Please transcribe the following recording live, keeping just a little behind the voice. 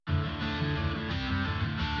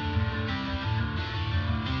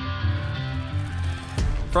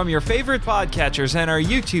From your favorite podcatchers and our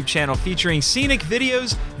YouTube channel featuring scenic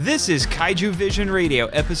videos, this is Kaiju Vision Radio,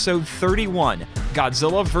 episode 31,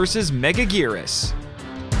 Godzilla vs. Megaguirus.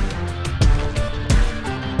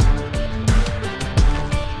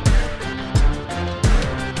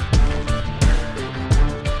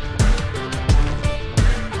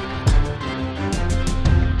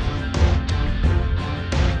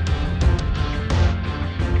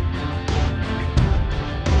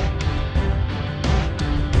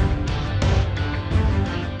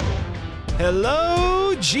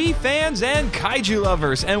 Hello, G-fans and kaiju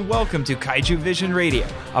lovers, and welcome to Kaiju Vision Radio,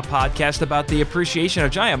 a podcast about the appreciation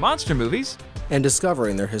of giant monster movies and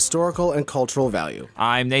discovering their historical and cultural value.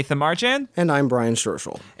 I'm Nathan Marchand. And I'm Brian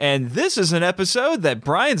Scherschel. And this is an episode that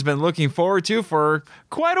Brian's been looking forward to for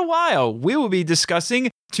quite a while. We will be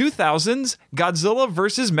discussing 2000's Godzilla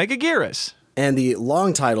vs. Megaguirus. And the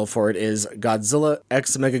long title for it is Godzilla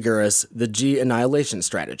x Megaguirus, the G Annihilation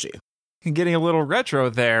Strategy. Getting a little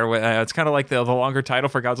retro there. It's kind of like the longer title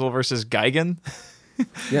for Godzilla vs. Gigan.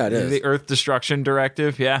 Yeah, it is. The Earth Destruction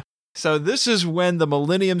Directive, yeah. So this is when the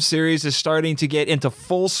Millennium series is starting to get into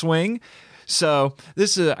full swing. So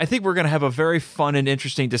this is, I think we're going to have a very fun and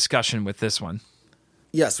interesting discussion with this one.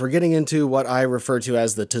 Yes, we're getting into what I refer to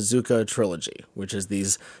as the Tezuka trilogy, which is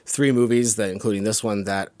these three movies, that, including this one,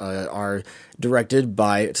 that are directed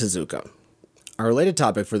by Tezuka. Our related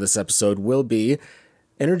topic for this episode will be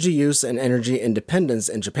energy use and energy independence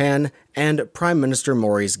in Japan, and Prime Minister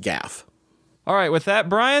Mori's gaffe. All right, with that,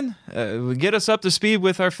 Brian, get us up to speed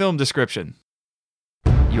with our film description.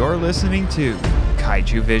 You're listening to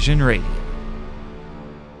Kaiju Vision Radio.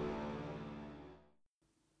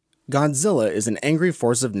 Godzilla is an angry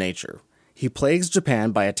force of nature. He plagues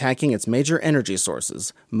Japan by attacking its major energy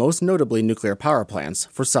sources, most notably nuclear power plants,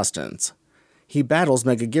 for sustenance. He battles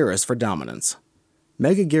Megaguirus for dominance.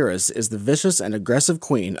 Megaguirus is the vicious and aggressive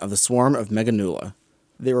queen of the swarm of Meganula.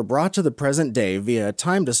 They were brought to the present day via a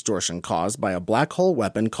time distortion caused by a black hole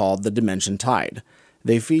weapon called the Dimension Tide.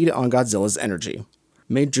 They feed on Godzilla's energy.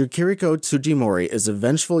 Major Kiriko Tsujimori is a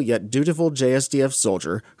vengeful yet dutiful JSDF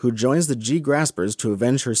soldier who joins the G-Graspers to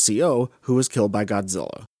avenge her CO, who was killed by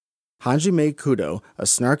Godzilla. Hajime Kudo, a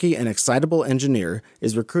snarky and excitable engineer,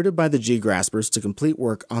 is recruited by the G-Graspers to complete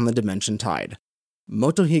work on the Dimension Tide.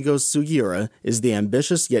 Motohiko Sugiura is the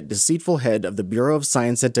ambitious yet deceitful head of the Bureau of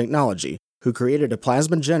Science and Technology, who created a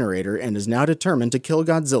plasma generator and is now determined to kill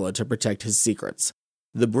Godzilla to protect his secrets.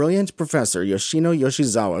 The brilliant Professor Yoshino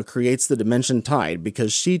Yoshizawa creates the Dimension Tide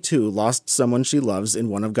because she too lost someone she loves in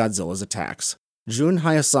one of Godzilla's attacks. Jun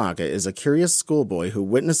Hayasaka is a curious schoolboy who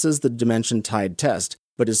witnesses the Dimension Tide test,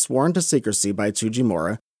 but is sworn to secrecy by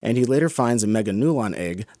Tsujimura, and he later finds a Meganulon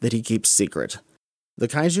egg that he keeps secret. The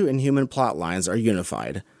kaiju and human plot lines are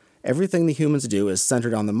unified. Everything the humans do is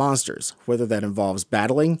centered on the monsters, whether that involves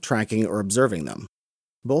battling, tracking, or observing them.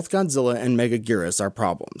 Both Godzilla and Megaguirus are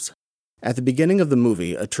problems. At the beginning of the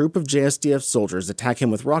movie, a troop of JSDF soldiers attack him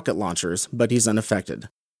with rocket launchers, but he's unaffected.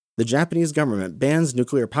 The Japanese government bans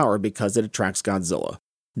nuclear power because it attracts Godzilla.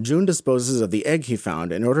 Jun disposes of the egg he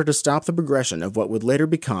found in order to stop the progression of what would later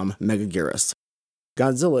become Megaguirus.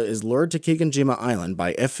 Godzilla is lured to Kiganjima Island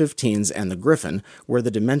by F-15s and the Griffin, where the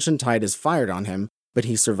Dimension Tide is fired on him, but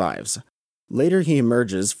he survives. Later he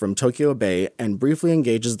emerges from Tokyo Bay and briefly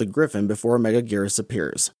engages the Griffin before Megaguirus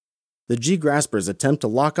appears. The G-Graspers attempt to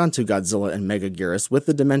lock onto Godzilla and Megaguirus with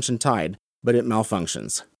the Dimension Tide, but it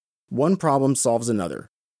malfunctions. One problem solves another.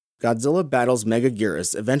 Godzilla battles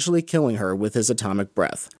Megaguirus, eventually killing her with his atomic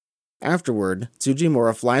breath. Afterward,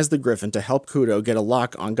 Tsujimura flies the Griffin to help Kudo get a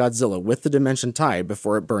lock on Godzilla with the Dimension Tide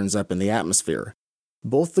before it burns up in the atmosphere.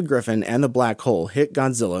 Both the Griffin and the black hole hit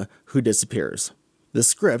Godzilla, who disappears. The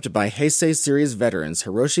script by Heisei series veterans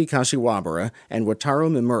Hiroshi Kashiwabara and Wataru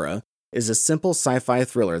Mimura is a simple sci-fi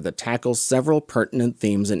thriller that tackles several pertinent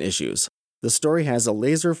themes and issues. The story has a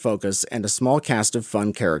laser focus and a small cast of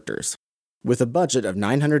fun characters. With a budget of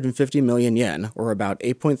 950 million yen, or about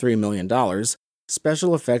 $8.3 million,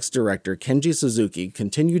 special effects director Kenji Suzuki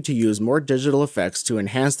continued to use more digital effects to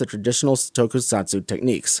enhance the traditional tokusatsu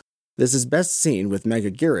techniques. This is best seen with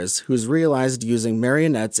Megaguirus, who's realized using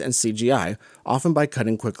marionettes and CGI, often by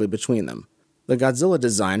cutting quickly between them. The Godzilla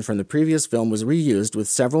design from the previous film was reused with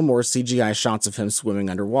several more CGI shots of him swimming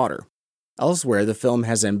underwater. Elsewhere, the film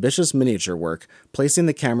has ambitious miniature work, placing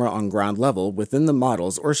the camera on ground level within the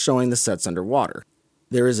models or showing the sets underwater.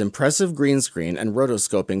 There is impressive green screen and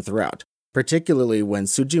rotoscoping throughout, particularly when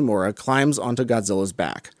Tsujimura climbs onto Godzilla's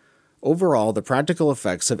back. Overall, the practical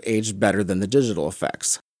effects have aged better than the digital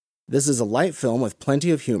effects. This is a light film with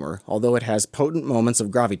plenty of humor, although it has potent moments of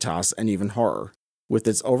gravitas and even horror. With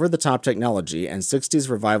its over-the-top technology and 60s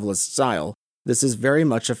revivalist style, This is very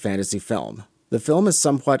much a fantasy film. The film is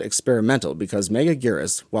somewhat experimental because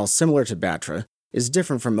Megaguirus, while similar to Batra, is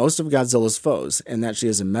different from most of Godzilla's foes in that she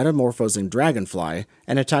is a metamorphosing dragonfly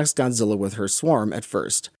and attacks Godzilla with her swarm at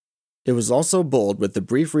first. It was also bold with the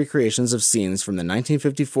brief recreations of scenes from the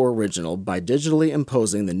 1954 original by digitally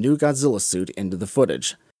imposing the new Godzilla suit into the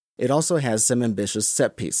footage. It also has some ambitious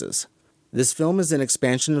set pieces. This film is an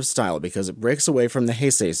expansion of style because it breaks away from the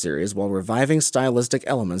Heisei series while reviving stylistic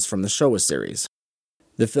elements from the Showa series.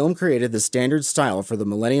 The film created the standard style for the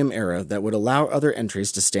Millennium era that would allow other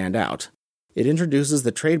entries to stand out. It introduces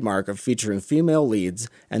the trademark of featuring female leads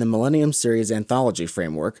and the Millennium series anthology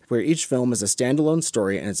framework, where each film is a standalone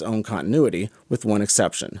story in its own continuity, with one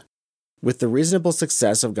exception. With the reasonable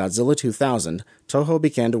success of Godzilla 2000, Toho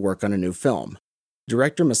began to work on a new film.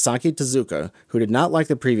 Director Masaki Tezuka, who did not like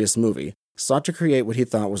the previous movie, sought to create what he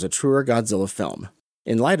thought was a truer Godzilla film.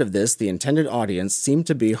 In light of this, the intended audience seemed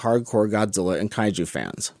to be hardcore Godzilla and kaiju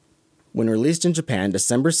fans. When released in Japan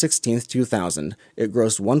December 16, 2000, it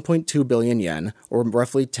grossed 1.2 billion yen, or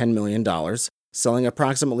roughly $10 million, selling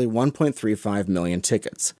approximately 1.35 million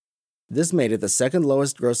tickets. This made it the second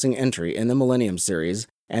lowest grossing entry in the Millennium series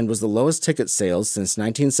and was the lowest ticket sales since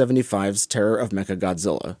 1975's Terror of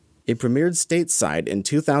Mechagodzilla. It premiered stateside in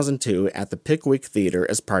 2002 at the Pickwick Theater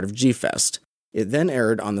as part of G-Fest. It then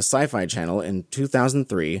aired on the Sci-Fi Channel in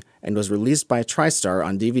 2003 and was released by TriStar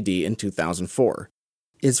on DVD in 2004.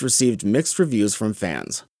 It's received mixed reviews from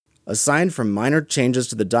fans. Aside from minor changes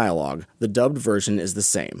to the dialogue, the dubbed version is the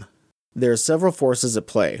same. There are several forces at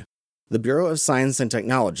play. The Bureau of Science and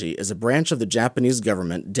Technology is a branch of the Japanese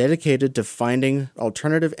government dedicated to finding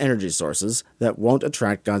alternative energy sources that won't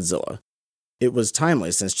attract Godzilla. It was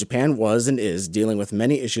timely since Japan was and is dealing with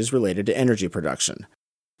many issues related to energy production.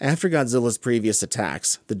 After Godzilla's previous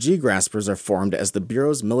attacks, the G-Graspers are formed as the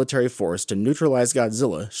Bureau's military force to neutralize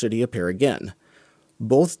Godzilla should he appear again.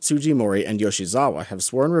 Both Tsujimori and Yoshizawa have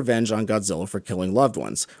sworn revenge on Godzilla for killing loved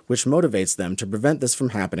ones, which motivates them to prevent this from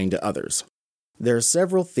happening to others. There are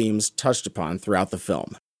several themes touched upon throughout the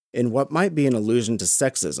film. In what might be an allusion to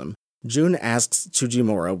sexism, Jun asks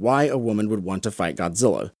Tsujimori why a woman would want to fight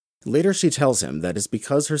Godzilla. Later she tells him that it's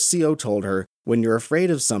because her CO told her, when you're afraid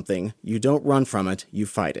of something, you don't run from it, you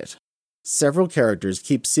fight it. Several characters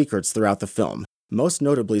keep secrets throughout the film, most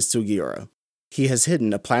notably Sugiura. He has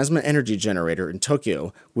hidden a plasma energy generator in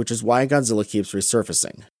Tokyo, which is why Godzilla keeps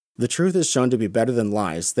resurfacing. The truth is shown to be better than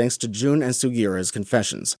lies thanks to Jun and Sugiura's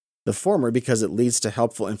confessions, the former because it leads to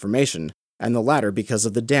helpful information, and the latter because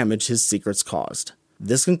of the damage his secrets caused.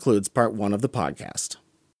 This concludes part 1 of the podcast.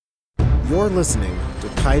 You're listening to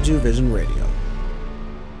Kaiju Vision Radio.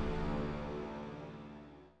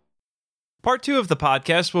 Part 2 of the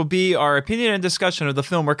podcast will be our opinion and discussion of the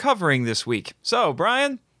film we're covering this week. So,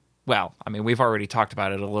 Brian, well, I mean, we've already talked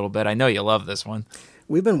about it a little bit. I know you love this one.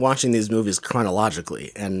 We've been watching these movies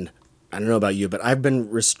chronologically, and I don't know about you, but I've been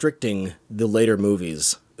restricting the later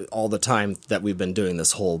movies all the time that we've been doing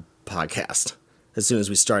this whole podcast. As soon as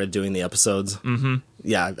we started doing the episodes,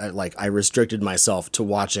 I restricted myself to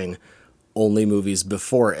watching only movies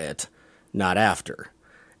before it, not after.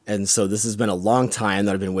 And so this has been a long time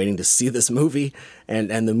that I've been waiting to see this movie, and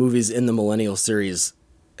the movies in the Millennial series,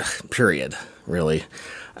 period, really.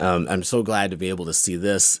 I'm so glad to be able to see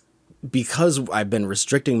this. Because I've been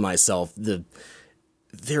restricting myself,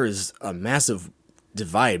 there is a massive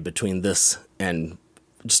divide between this and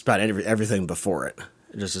just about everything before it.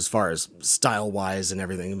 Just as far as style-wise and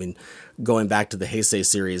everything. I mean, going back to the Heisei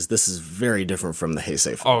series, this is very different from the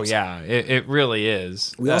Heisei films. Oh, yeah, it really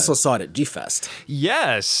is. We also saw it at G-Fest.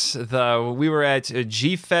 Yes, we were at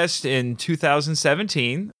G-Fest in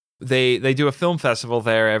 2017. They do a film festival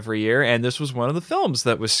there every year, and this was one of the films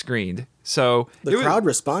that was screened. So the crowd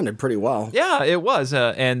responded pretty well. Yeah, it was.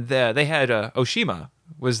 And they had Oshima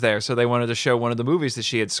was there, so they wanted to show one of the movies that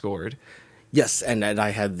she had scored. Yes, and I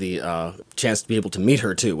had the chance to be able to meet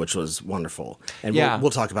her, too, which was wonderful. And we'll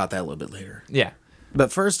talk about that a little bit later. Yeah.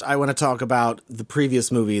 But first, I want to talk about the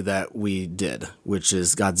previous movie that we did, which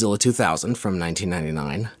is Godzilla 2000 from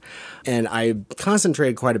 1999. And I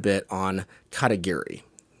concentrated quite a bit on Katagiri,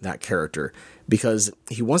 that character, because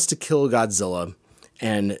he wants to kill Godzilla,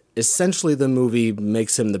 and essentially the movie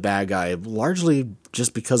makes him the bad guy largely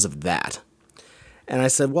just because of that. And I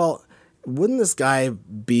said, well, wouldn't this guy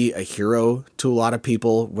be a hero to a lot of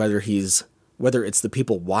people, whether it's the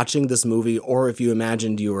people watching this movie, or if you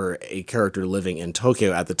imagined you were a character living in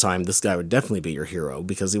Tokyo at the time, this guy would definitely be your hero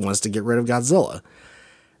because he wants to get rid of Godzilla.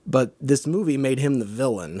 But this movie made him the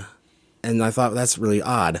villain, and I thought that's really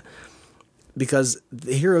odd, because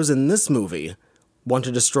the heroes in this movie want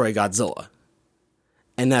to destroy Godzilla,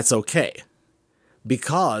 and that's okay.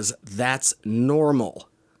 because that's normal.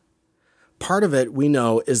 Part of it we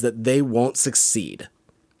know is that they won't succeed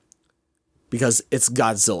because it's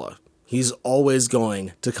Godzilla. He's always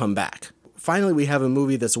going to come back. Finally, we have a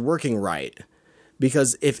movie that's working right,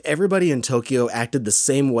 because if everybody in Tokyo acted the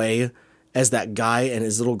same way as that guy and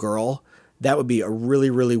his little girl, that would be a really,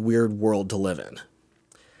 really weird world to live in.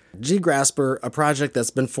 G-Grasper, a project that's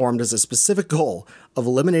been formed as a specific goal of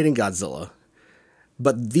eliminating Godzilla.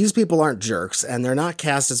 But these people aren't jerks, and they're not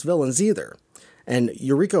cast as villains either. And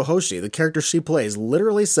Yuriko Hoshi, the character she plays,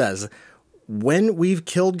 literally says, "When we've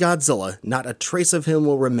killed Godzilla, not a trace of him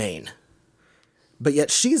will remain." But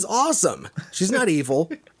yet she's awesome. She's not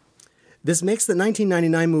evil. This makes the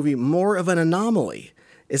 1999 movie more of an anomaly.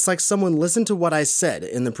 It's like someone listened to what I said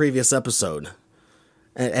in the previous episode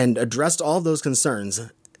and addressed all of those concerns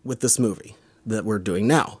with this movie that we're doing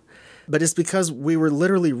now. But it's because we were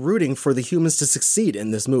literally rooting for the humans to succeed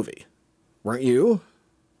in this movie. Weren't you?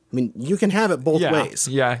 I mean, you can have it both ways.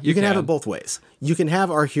 Yeah, you can have it both ways. You can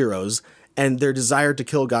have our heroes, and their desire to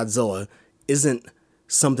kill Godzilla isn't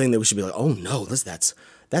something that we should be like, oh no, that's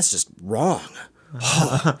just wrong.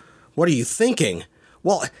 What are you thinking?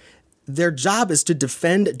 Well, their job is to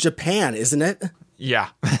defend Japan, isn't it? Yeah.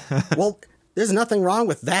 Well, there's nothing wrong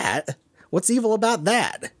with that. What's evil about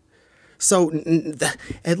that? So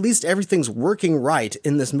at least everything's working right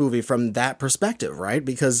in this movie from that perspective, right?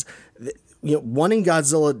 Because wanting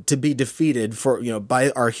Godzilla to be defeated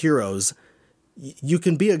by our heroes, you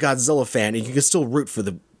can be a Godzilla fan and you can still root for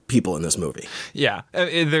the people in this movie. Yeah,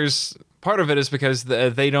 there's part of it is because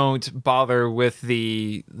they don't bother with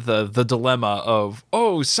the dilemma of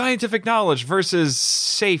scientific knowledge versus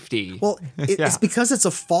safety. Well, it's because it's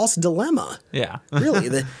a false dilemma. Yeah,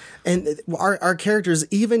 really. And our characters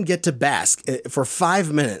even get to bask for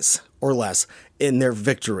 5 minutes or less in their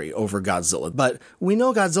victory over Godzilla. But we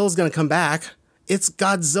know Godzilla's going to come back. It's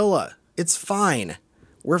Godzilla. It's fine.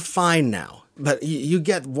 We're fine now. But you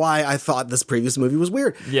get why I thought this previous movie was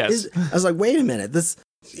weird. Yes. I was like, wait a minute.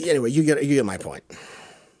 Anyway, you get my point.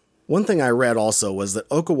 One thing I read also was that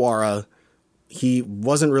Okawara, he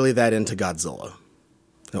wasn't really that into Godzilla.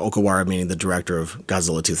 Okawara meaning the director of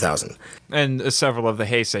Godzilla 2000. And several of the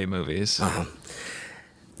Heisei movies. Uh-huh.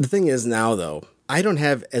 The thing is now, though, I don't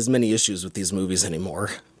have as many issues with these movies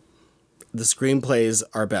anymore. The screenplays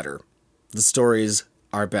are better. The stories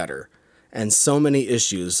are better. And so many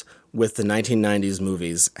issues with the 1990s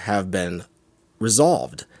movies have been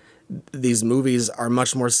resolved. These movies are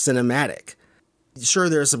much more cinematic. Sure,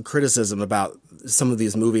 there's some criticism about some of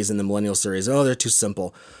these movies in the Millennial series. Oh, they're too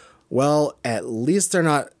simple. Well, at least they're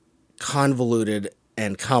not convoluted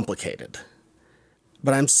and complicated.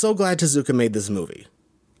 But I'm so glad Tezuka made this movie.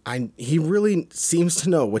 He really seems to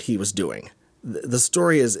know what he was doing. The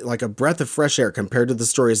story is like a breath of fresh air compared to the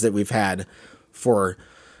stories that we've had for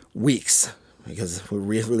weeks. Because we're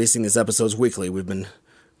releasing these episodes weekly. We've been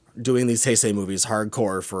doing these Heisei movies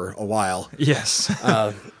hardcore for a while. Yes.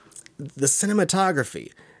 The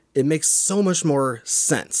cinematography, it makes so much more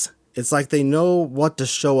sense. It's like they know what to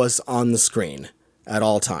show us on the screen at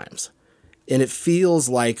all times. And it feels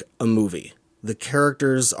like a movie. The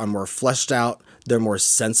characters are more fleshed out. They're more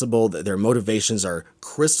sensible. Their motivations are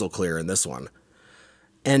crystal clear in this one.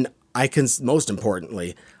 And most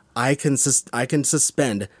importantly, I can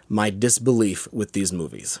suspend my disbelief with these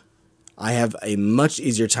movies. I have a much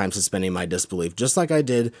easier time suspending my disbelief, just like I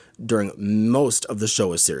did during most of the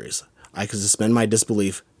Showa series. I can suspend my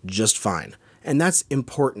disbelief just fine. And that's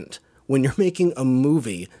important. When you're making a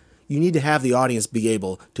movie, you need to have the audience be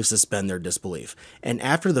able to suspend their disbelief. And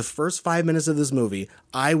after the first 5 minutes of this movie,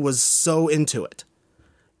 I was so into it.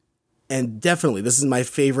 And definitely, this is my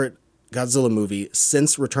favorite Godzilla movie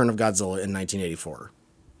since Return of Godzilla in 1984.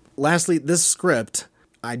 Lastly, this script,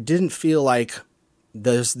 I didn't feel like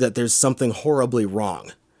there's something horribly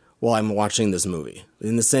wrong while I'm watching this movie.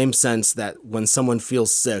 In the same sense that when someone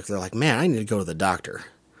feels sick, they're like, man, I need to go to the doctor.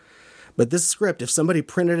 But this script, if somebody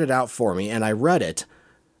printed it out for me and I read it,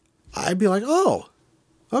 I'd be like, oh,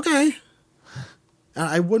 okay.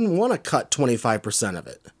 I wouldn't want to cut 25% of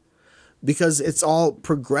it because it's all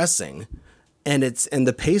progressing and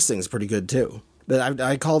the pacing's pretty good too. But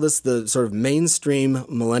I call this the sort of mainstream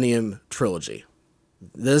Millennium trilogy.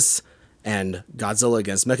 This and Godzilla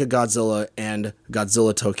against Mechagodzilla and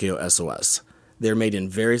Godzilla Tokyo SOS. They're made in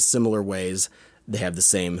very similar ways. They have the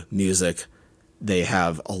same music. They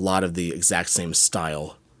have a lot of the exact same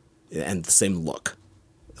style and the same look.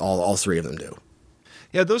 All three of them do.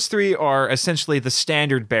 Yeah, those three are essentially the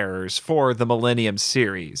standard bearers for the Millennium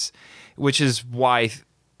series, which is why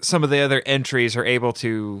some of the other entries are able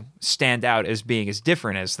to stand out as being as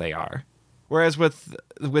different as they are. Whereas with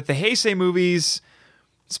the Heisei movies,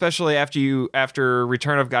 especially after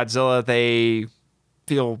Return of Godzilla, they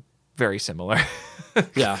feel very similar.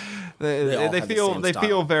 Yeah. They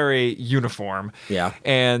feel very uniform. Yeah.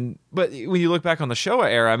 But when you look back on the Showa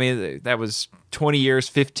era, I mean, that was 20 years,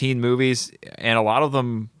 15 movies, and a lot of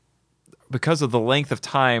them, because of the length of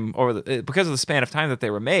time because of the span of time that they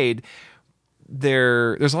were made,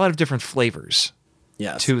 there's a lot of different flavors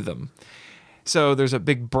to them. So there's a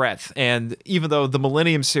big breadth. And even though the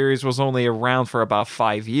Millennium series was only around for about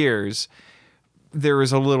 5 years, there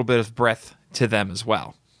is a little bit of breadth to them as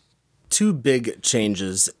well. Two big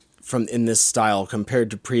changes in this style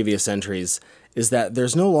compared to previous entries is that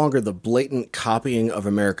there's no longer the blatant copying of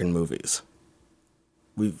American movies.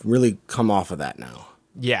 We've really come off of that now.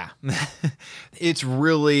 Yeah. It's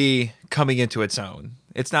really coming into its own.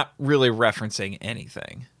 It's not really referencing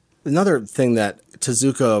anything. Another thing that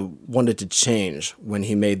Tezuka wanted to change when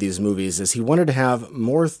he made these movies is he wanted to have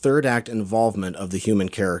more third act involvement of the human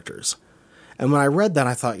characters. And when I read that,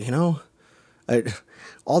 I thought,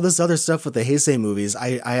 all this other stuff with the Heisei movies,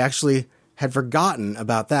 I actually had forgotten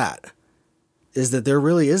about that. Is that there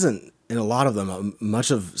really isn't, in a lot of them,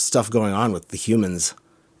 much of stuff going on with the humans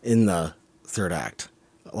in the third act.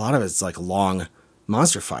 A lot of it's like a long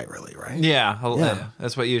monster fight, really, right? Yeah.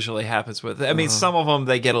 That's what usually happens with it. I mean, some of them,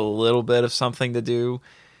 they get a little bit of something to do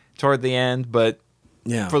toward the end, but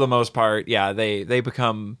for the most part, they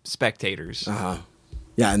become spectators.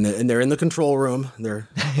 Yeah, and they're in the control room. They're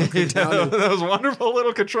down those wonderful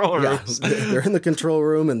little control rooms. Yeah, they're in the control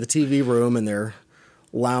room and the TV room, and they're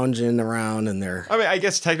lounging around, and I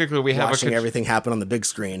guess technically we have watching everything happen on the big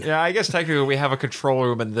screen. Yeah, I guess technically we have a control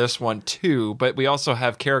room in this one too, but we also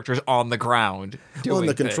have characters on the ground doing and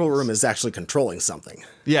the things. Control room is actually controlling something.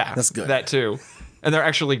 Yeah, that's good. That too. And they're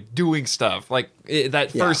actually doing stuff. Like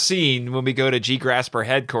that first scene when we go to G. Grasper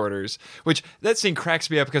headquarters, which that scene cracks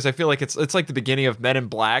me up because I feel like it's like the beginning of Men in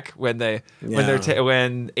Black when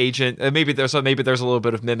when Agent maybe there's a little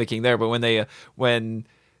bit of mimicking there, but when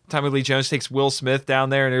Tommy Lee Jones takes Will Smith down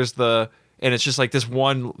there and it's just like this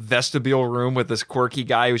one vestibule room with this quirky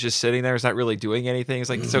guy who's just sitting there. He's not really doing anything. It's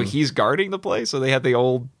like so he's guarding the place. So they have the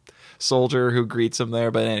old soldier who greets him there,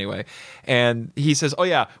 but anyway, and he says, oh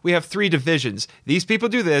yeah, we have 3 divisions, these people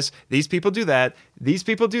do this, these people do that, these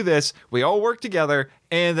people do this, we all work together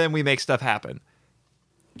and then we make stuff happen.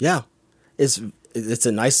 It's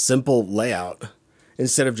a nice simple layout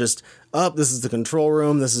instead of just this is the control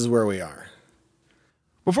room, this is where we are.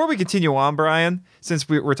 Before we continue on, Brian, since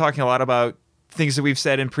we're talking a lot about things that we've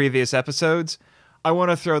said in previous episodes, I want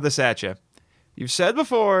to throw this at you. You've said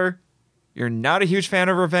before you're not a huge fan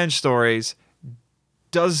of revenge stories.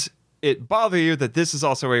 Does it bother you that this is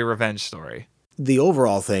also a revenge story? The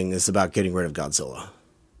overall thing is about getting rid of Godzilla.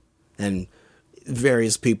 And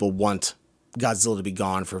various people want Godzilla to be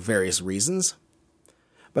gone for various reasons.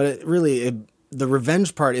 But the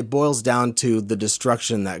revenge part, it boils down to the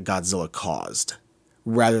destruction that Godzilla caused.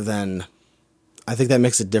 Rather than... I think that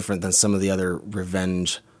makes it different than some of the other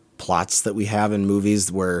revenge plots that we have in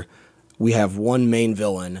movies where we have one main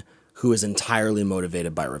villain who is entirely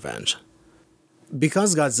motivated by revenge.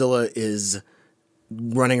 Because Godzilla is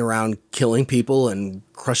running around killing people and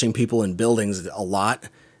crushing people in buildings a lot,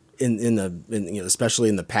 especially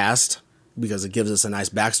in the past, because it gives us a nice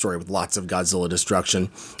backstory with lots of Godzilla destruction,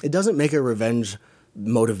 it doesn't make a revenge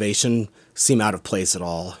motivation seem out of place at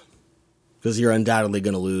all. Because you're undoubtedly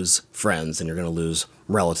going to lose friends and you're going to lose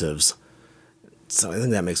relatives. So I think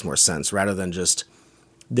that makes more sense, rather than just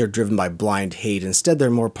they're driven by blind hate. Instead, they're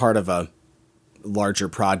more part of a larger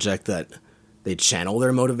project that they channel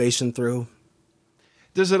their motivation through.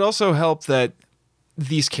 Does it also help that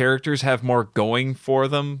these characters have more going for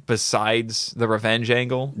them besides the revenge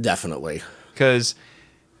angle? Definitely. Because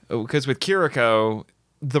with Kiriko,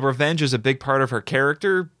 the revenge is a big part of her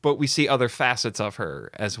character, but we see other facets of her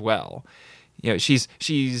as well. She's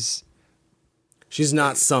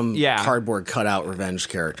not some cardboard cutout revenge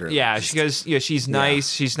character. Yeah, she's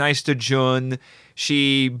nice. She's nice to Jun.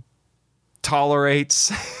 She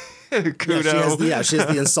tolerates Kudo. She has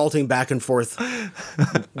the insulting back and forth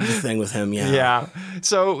thing with him. Yeah.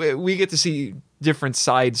 So we get to see different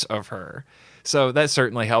sides of her. So that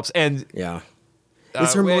certainly helps. And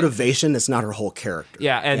it's her motivation. It's not her whole character.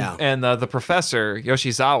 Yeah, and the professor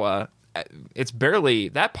Yoshizawa,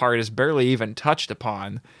 that part is barely even touched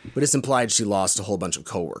upon. But it's implied she lost a whole bunch of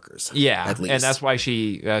coworkers. Yeah, at least. And that's why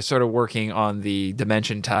she started working on the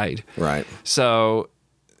Dimension Tide. Right. So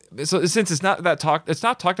since it's not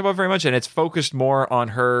talked about very much, and it's focused more on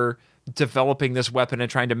her developing this weapon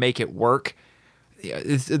and trying to make it work,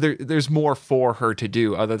 there's more for her to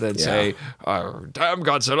do other than say, "Damn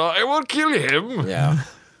Godzilla, I will kill him." Yeah,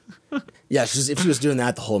 yeah. If she was doing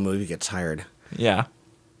that, the whole movie would get tired. Yeah.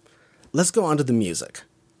 Let's go on to the music.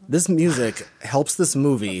 This music helps this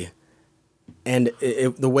movie, and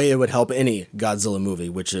the way it would help any Godzilla movie,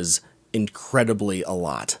 which is incredibly a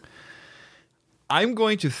lot. I'm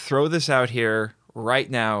going to throw this out here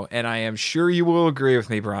right now, and I am sure you will agree with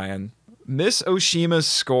me, Brian. Miss Oshima's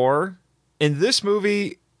score in this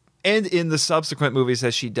movie and in the subsequent movies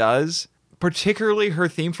that she does, particularly her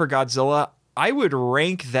theme for Godzilla, I would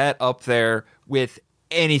rank that up there with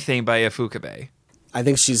anything by Ifukube. I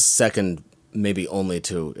think she's second, maybe only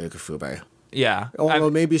to Ifukube. Yeah. Although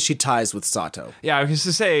maybe she ties with Sato. Yeah, I was going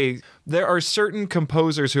to say, there are certain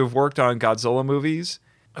composers who have worked on Godzilla movies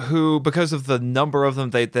who, because of the number of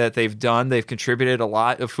them that they've done, they've contributed a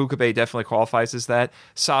lot. Ifukube definitely qualifies as that.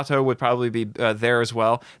 Sato would probably be there as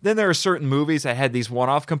well. Then there are certain movies that had these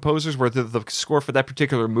one-off composers where the score for that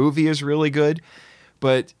particular movie is really good.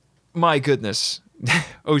 But my goodness,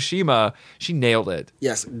 Oshima, she nailed it.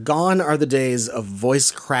 Yes, gone are the days of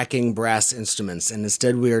voice-cracking brass instruments, and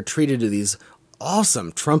instead we are treated to these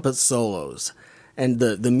awesome trumpet solos. And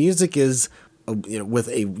the music is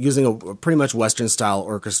using a pretty much Western style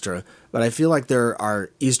orchestra, but I feel like there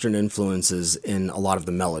are Eastern influences in a lot of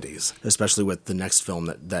the melodies, especially with the next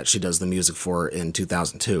film that she does the music for in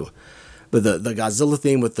 2002. But the Godzilla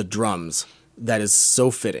theme with the drums, that is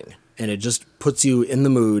so fitting, and it just puts you in the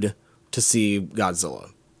mood to see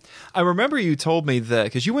Godzilla. I remember you told me that,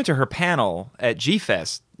 because you went to her panel at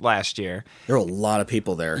G-Fest last year. There were a lot of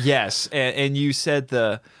people there. Yes, and you said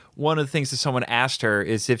one of the things that someone asked her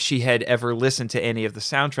is if she had ever listened to any of the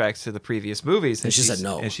soundtracks to the previous movies. And she said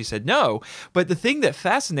no. And she said no. But the thing that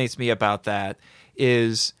fascinates me about that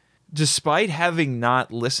is, despite having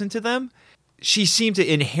not listened to them, she seemed to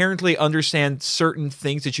inherently understand certain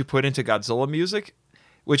things that you put into Godzilla music,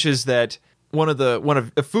 which is that one of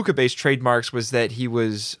Ifukube's trademarks was that he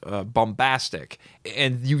was bombastic.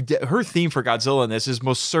 And her theme for Godzilla in this is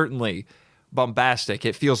most certainly bombastic.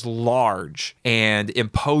 It feels large and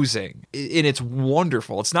imposing, and it's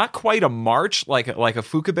wonderful. It's not quite a march like a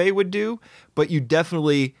Ifukube would do, but you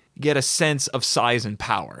definitely get a sense of size and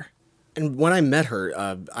power. And when I met her,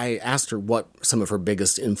 I asked her what some of her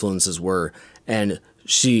biggest influences were, and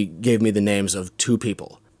she gave me the names of two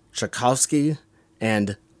people, Tchaikovsky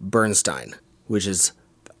and Bernstein, which is,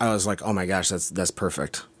 I was like, oh my gosh, that's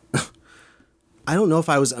perfect. I don't know if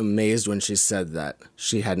I was amazed when she said that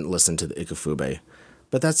she hadn't listened to the Ifukube,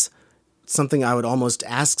 but that's something I would almost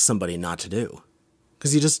ask somebody not to do.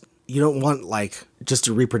 Because you don't want just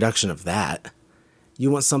a reproduction of that. You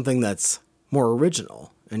want something that's more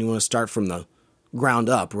original, and you want to start from the ground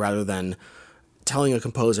up rather than telling a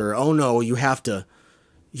composer, oh no, you have to,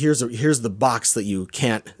 here's the box that you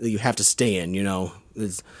have to stay in,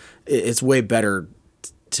 It's way better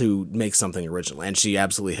to make something original, and she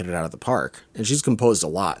absolutely hit it out of the park. And she's composed a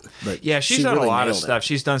lot, but yeah, she's done really a lot of stuff.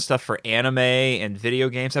 She's done stuff for anime and video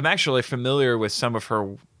games. I'm actually familiar with some of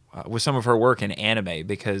her work in anime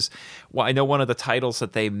because I know one of the titles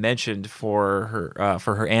that they mentioned for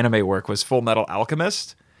her anime work was Full Metal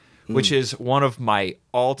Alchemist, which is one of my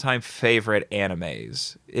all-time favorite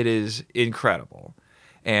animes. It is incredible.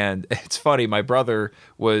 And it's funny, my brother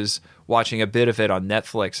was watching a bit of it on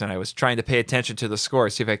Netflix, and I was trying to pay attention to the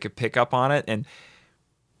score, see if I could pick up on it. And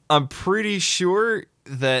I'm pretty sure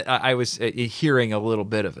that I was hearing a little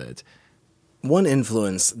bit of it. One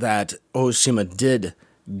influence that Oshima did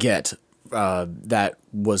get that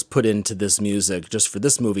was put into this music just for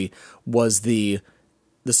this movie was the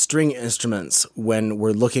string instruments when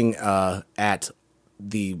we're looking at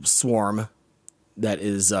the swarm that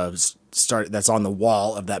is that's on the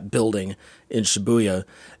wall of that building in Shibuya,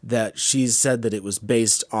 that she said that it was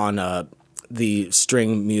based on the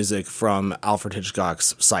string music from Alfred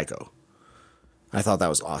Hitchcock's Psycho. I thought that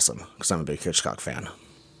was awesome because I'm a big Hitchcock fan.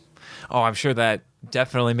 Oh, I'm sure that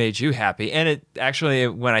definitely made you happy. And it actually,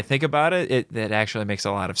 when I think about it, it actually makes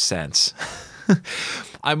a lot of sense.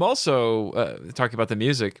 I'm also talking about the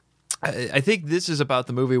music. I think this is about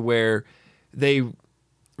the movie where they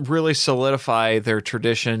really solidify their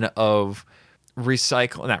tradition of reusing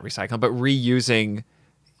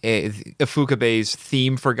Ifukube's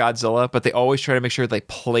theme for Godzilla, but they always try to make sure they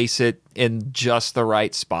place it in just the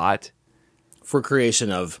right spot for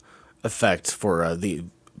creation of effect for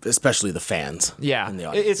especially the fans. Yeah, in the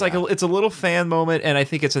audience. It's like it's a little fan moment, and I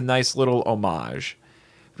think it's a nice little homage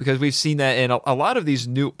because we've seen that in a lot of these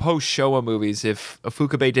new post-Showa movies. If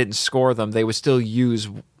Ifukube didn't score them, they would still use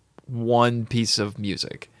one piece of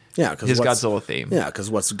music. Yeah, because his Godzilla theme. Yeah, because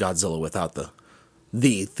what's Godzilla without the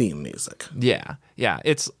the theme music. Yeah.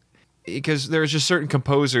 It's because there's just certain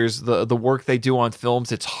composers, the work they do on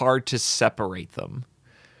films, it's hard to separate them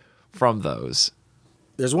from those.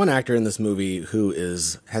 There's one actor in this movie who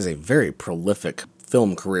has a very prolific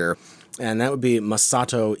film career, and that would be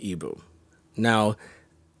Masato Ibu. Now,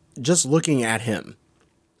 just looking at him,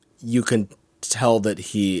 you can tell that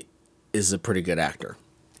he is a pretty good actor.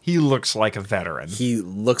 He looks like a veteran. He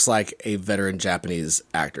looks like a veteran Japanese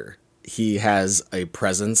actor. He has a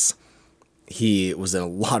presence. He was in a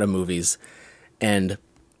lot of movies. And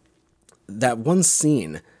that one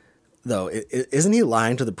scene, though, isn't he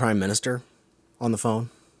lying to the Prime Minister on the phone?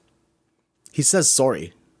 He says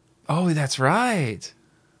sorry. Oh, that's right.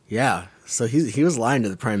 Yeah. So he was lying to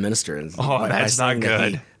the Prime Minister. And that's not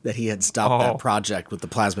good. That he had stopped that project with the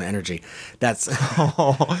plasma energy. That's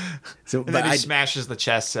so. And then he smashes the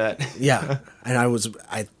chess set. Yeah, and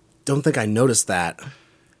I don't think I noticed that,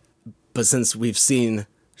 but since we've seen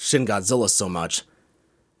Shin Godzilla so much,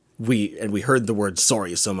 we heard the word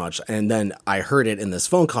sorry so much, and then I heard it in this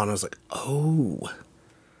phone call, and I was like, oh,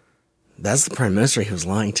 that's the Prime Minister he was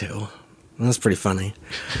lying to. That's pretty funny.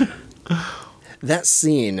 That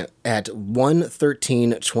scene at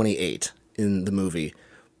 1:13:28 in the movie,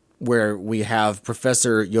 where we have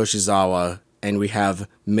Professor Yoshizawa and we have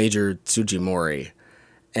Major Tsujimori,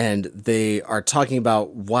 and they are talking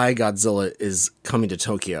about why Godzilla is coming to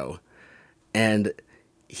Tokyo, and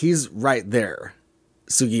he's right there,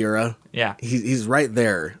 Sugiura. Yeah. He's right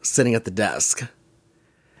there, sitting at the desk,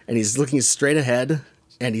 and he's looking straight ahead,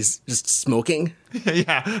 and he's just smoking.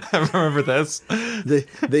 Yeah, I remember this.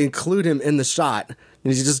 They include him in the shot,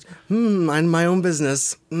 and he's just, mind my own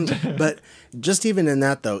business. But just even in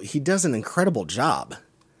that, though, he does an incredible job.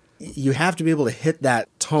 You have to be able to hit that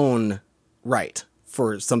tone right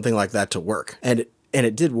for something like that to work. And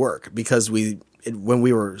it did work, because when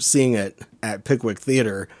we were seeing it at Pickwick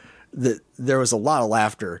Theater, there was a lot of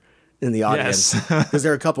laughter in the audience. Because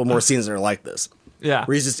there are a couple more scenes that are like this. Yeah.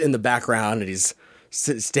 Where he's just in the background and he's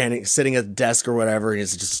sitting at the desk or whatever, and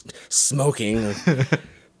he's just smoking.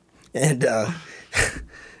 And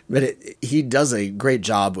but he does a great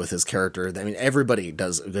job with his character. I mean, everybody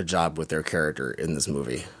does a good job with their character in this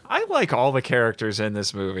movie. I like all the characters in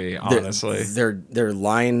this movie, honestly. Their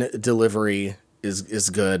line delivery is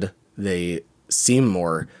good. They seem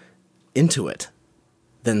more into it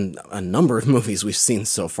than a number of movies we've seen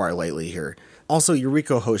so far lately here. Also,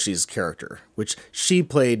 Yuriko Hoshi's character, which she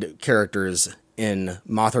played characters in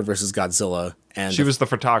Mothra vs. Godzilla. And she was the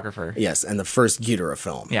photographer. Yes, and the first Ghidorah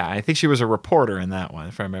film. Yeah, I think she was a reporter in that one,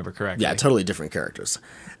 if I remember correctly. Yeah, totally different characters.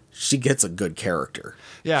 She gets a good character.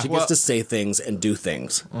 Yeah, she gets to say things and do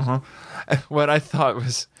things. What I thought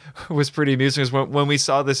was pretty amusing is when we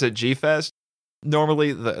saw this at G-Fest,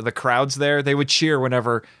 normally the crowds there, they would cheer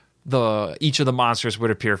whenever each of the monsters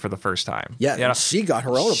would appear for the first time. Yeah, you know? She got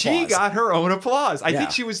her own applause. She got her own applause. I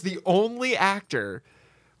think she was the only actor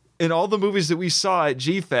in all the movies that we saw at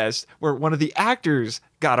G-Fest where one of the actors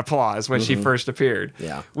got applause when she first appeared.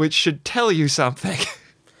 Yeah. Which should tell you something.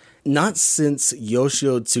 Not since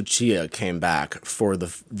Yoshio Tsuchiya came back for the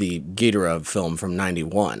Ghidorah film from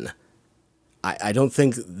 91. I don't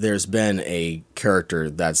think there's been a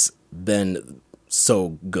character that's been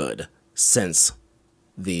so good since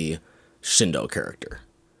the Shindo character.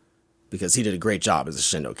 Because he did a great job as a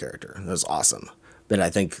Shindo character. That was awesome. But I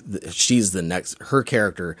think her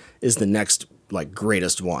character is the next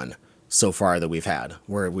greatest one so far that we've had,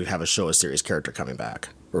 where we have a Showa series character coming back,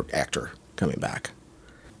 or actor coming back.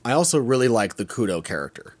 I also really like the Kudo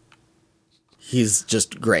character. He's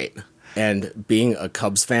just great. And being a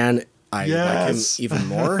Cubs fan, I like him even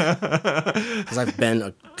more. Because I've been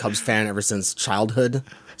a Cubs fan ever since childhood,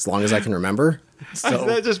 as long as I can remember. So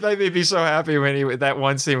that just made me be so happy when that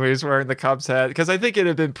one scene where he was wearing the Cubs hat, because I think it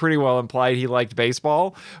had been pretty well implied he liked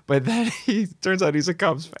baseball, but then turns out he's a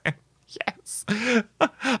Cubs fan. Yes.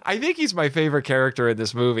 I think he's my favorite character in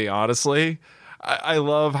this movie, honestly. I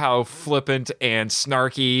love how flippant and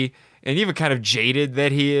snarky and even kind of jaded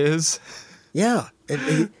that he is. Yeah,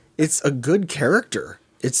 it's a good character.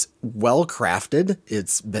 It's well crafted.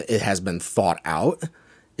 It has been thought out.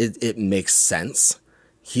 It makes sense.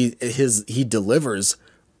 He delivers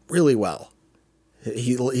really well.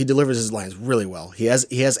 He delivers his lines really well. He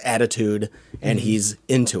has attitude, and he's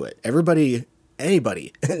into it. Anybody,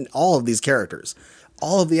 and all of these characters,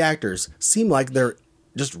 all of the actors seem like they're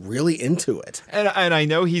just really into it. And I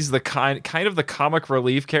know he's the kind of the comic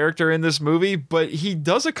relief character in this movie, but he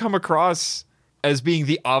doesn't come across as being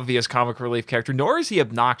the obvious comic relief character, nor is he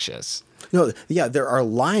obnoxious. No, yeah, there are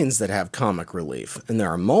lines that have comic relief, and there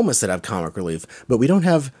are moments that have comic relief, but we don't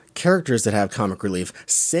have characters that have comic relief,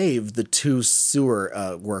 save the two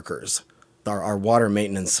sewer workers, our water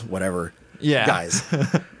maintenance, whatever, guys.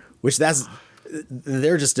 Which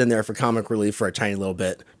they're just in there for comic relief for a tiny little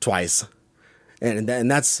bit, twice. And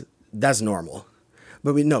that's normal.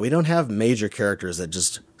 But we don't have major characters that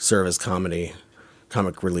just serve as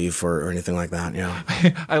comic relief or anything like that. Yeah.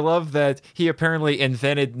 I love that he apparently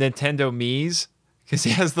invented Nintendo Mii's because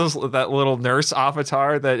he has that little nurse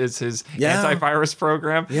avatar that is his antivirus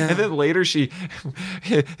program. Yeah. And then later his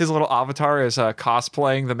little avatar is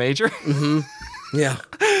cosplaying the Major. Mm-hmm. Yeah.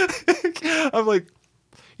 I'm like,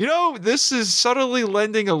 this is subtly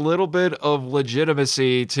lending a little bit of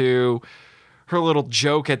legitimacy to her little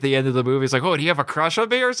joke at the end of the movie. It's like, oh, do you have a crush on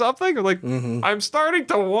me or something? I'm like, I'm starting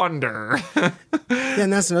to wonder. Yeah,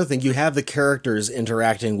 and that's another thing. You have the characters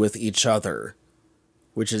interacting with each other,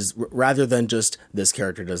 which is rather than just this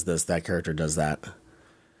character does this, that character does that.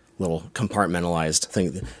 Little compartmentalized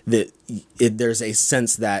thing. There's a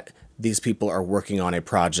sense that these people are working on a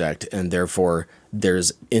project, and therefore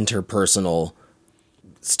there's interpersonal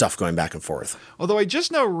stuff going back and forth. Although I just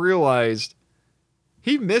now realized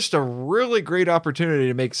he missed a really great opportunity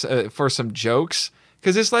to make for some jokes,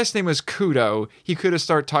 because his last name was Kudo. He could have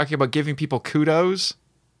started talking about giving people kudos,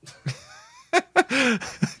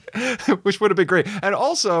 which would have been great. And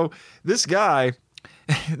also, this guy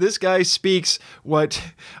speaks what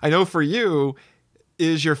I know for you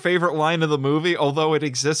is your favorite line of the movie, although it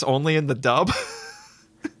exists only in the dub.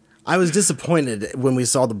 I was disappointed when we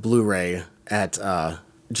saw the Blu-ray at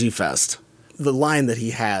G-Fest. The line that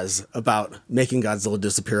he has about making Godzilla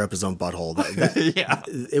disappear up his own butthole.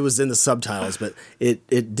 It was in the subtitles, but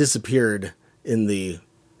it disappeared in the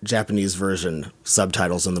Japanese version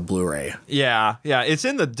subtitles on the Blu-ray. Yeah, it's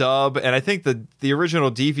in the dub, and I think the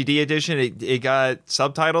original DVD edition, it got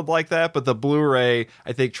subtitled like that, but the Blu-ray,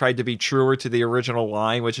 I think, tried to be truer to the original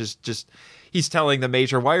line, which is just... He's telling the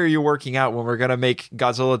Major, why are you working out when we're going to make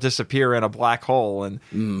Godzilla disappear in a black hole? And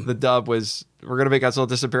the dub was, we're going to make Godzilla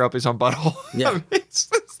disappear up his own butthole. Yeah.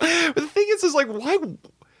 But the thing is like, why?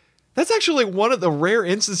 That's actually one of the rare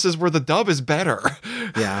instances where the dub is better.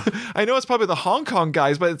 Yeah. I know it's probably the Hong Kong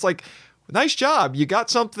guys, but it's like, nice job. You got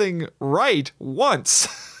something right once.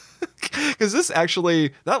 Because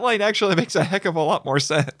that line actually makes a heck of a lot more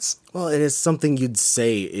sense. Well, it is something you'd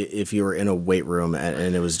say if you were in a weight room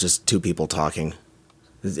and it was just two people talking.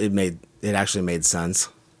 It actually made sense.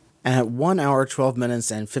 At 1 hour, 12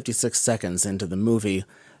 minutes, and 56 seconds into the movie,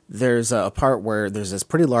 there's a part where there's this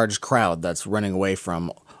pretty large crowd that's running away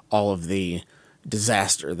from all of the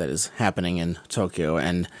disaster that is happening in Tokyo.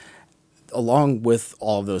 And along with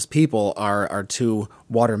all of those people are two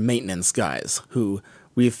water maintenance guys who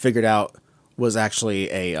we've figured out was actually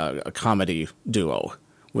a comedy duo,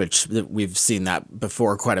 which we've seen that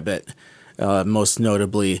before quite a bit, most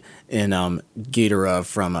notably in Ghidorah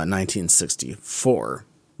from 1964.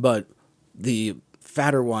 But the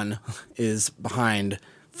fatter one is behind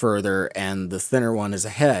further, and the thinner one is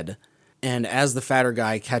ahead. And as the fatter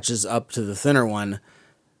guy catches up to the thinner one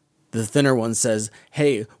says,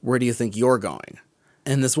 "Hey, where do you think you're going?"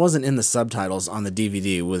 And this wasn't in the subtitles on the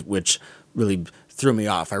DVD, which really threw me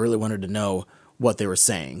off. I really wanted to know what they were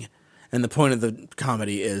saying. And the point of the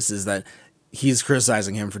comedy is that he's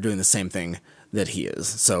criticizing him for doing the same thing that he is.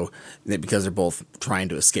 So, because they're both trying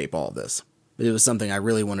to escape all of this. But it was something I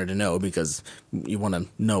really wanted to know, because you want to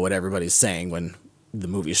know what everybody's saying when the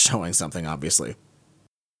movie's showing something, obviously.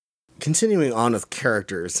 Continuing on with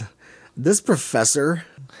characters, this professor,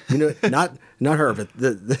 not her, but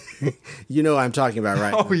the I'm talking about,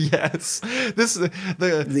 right? Oh, yes. This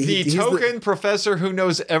the token professor who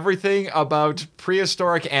knows everything about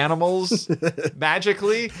prehistoric animals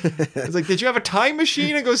magically. It's like, did you have a time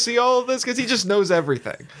machine and go see all of this? Because he just knows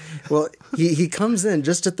everything. Well, he comes in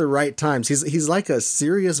just at the right times. He's like a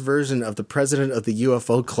serious version of the president of the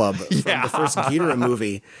UFO club from the first Ghidorah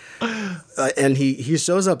movie. And he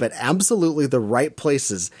shows up at absolutely the right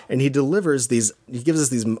places, and he gives us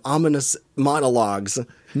these ominous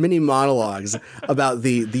mini monologues about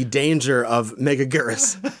the danger of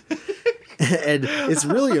Megaguirus. And it's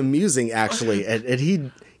really amusing, actually.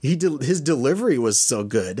 And his delivery was so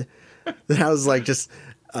good that I was like,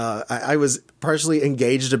 I was partially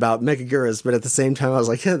engaged about Megaguirus, but at the same time I was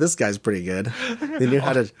like, yeah, this guy's pretty good. They knew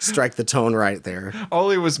how to strike the tone right there. All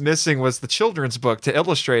he was missing was the children's book to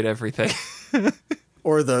illustrate everything.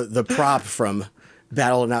 Or the prop from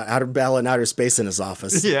Battle in Outer Space in his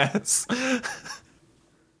office. Yes.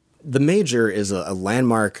 The Major is a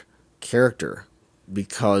landmark character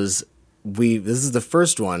because this is the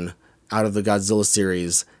first one out of the Godzilla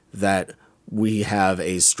series that we have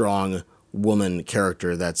a strong woman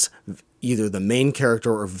character that's either the main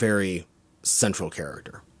character or very central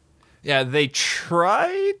character. Yeah, they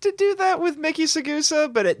tried to do that with Miki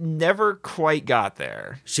Sagusa, but it never quite got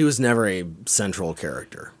there. She was never a central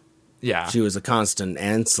character. Yeah. She was a constant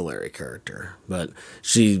ancillary character, but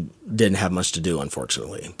she didn't have much to do,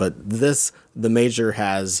 unfortunately. But the Major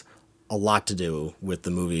has a lot to do with the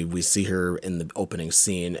movie. We see her in the opening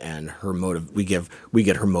scene, and her we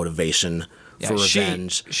get her motivation for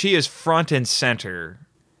revenge. She is front and center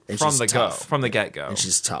from the get-go. And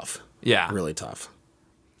she's tough. Yeah. Really tough.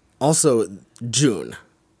 Also, June,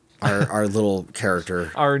 our little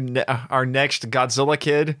character. Our next Godzilla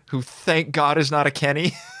kid, who thank God is not a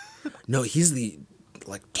Kenny. No, he's the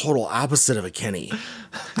total opposite of a Kenny.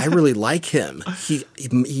 I really like him.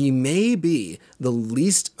 He may be the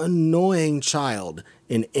least annoying child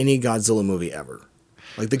in any Godzilla movie ever.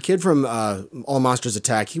 Like the kid from All Monsters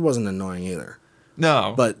Attack, he wasn't annoying either.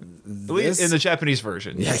 No, but in the Japanese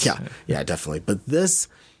version. Yeah, definitely. But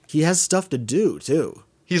he has stuff to do too.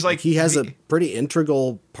 He's he has a pretty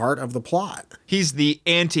integral part of the plot. He's the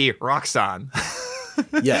anti-Roxanne.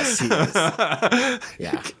 Yes, he is.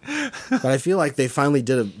 Yeah, but I feel like they finally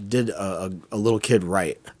did a little kid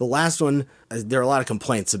right. The last one, there are a lot of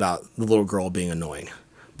complaints about the little girl being annoying,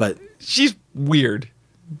 but she's weird.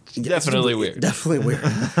 Definitely weird. Definitely weird.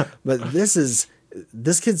 But this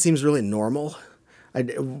kid seems really normal.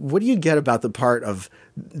 What do you get about the part of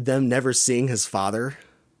them never seeing his father?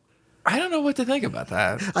 I don't know what to think about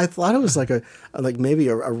that. I thought it was maybe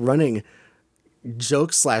a running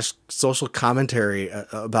joke / social commentary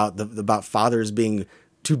about fathers being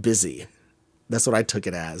too busy. That's what I took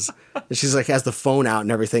it as. And she's has the phone out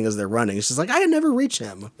and everything as they're running. She's like, I never reach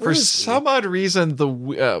him. For some odd reason,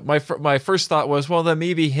 my first thought was, well, then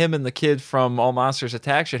maybe him and the kid from All Monsters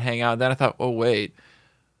Attack should hang out. And then I thought, oh wait,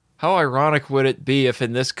 how ironic would it be if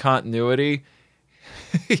in this continuity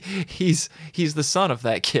he's the son of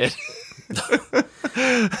that kid?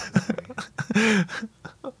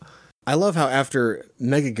 I love how after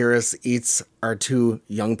Megaguirus eats our two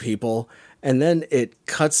young people, and then it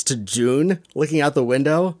cuts to June looking out the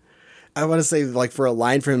window. I want to say, for a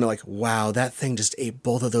line from him, wow, that thing just ate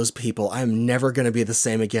both of those people. I'm never going to be the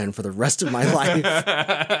same again for the rest of my life.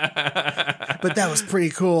 But that was pretty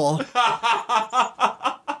cool.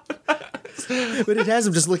 But it has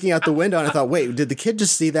him just looking out the window, and I thought, wait, did the kid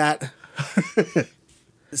just see that?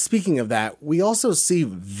 Speaking of that, we also see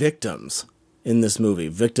victims in this movie.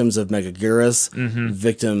 Victims of Megaguirus,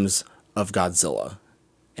 victims of Godzilla.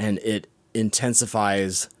 And it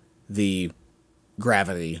intensifies the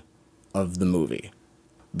gravity of the movie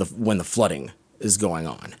when the flooding is going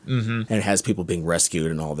on. And it has people being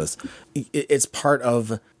rescued and all this. It's part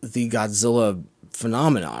of the Godzilla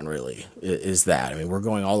phenomenon, really, is that. I mean, we're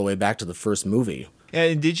going all the way back to the first movie.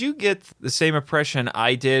 And did you get the same impression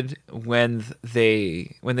I did when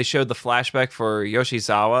they showed the flashback for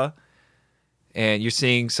Yoshizawa, and you're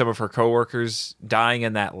seeing some of her coworkers dying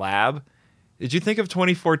in that lab? Did you think of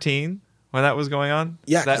 2014 when that was going on?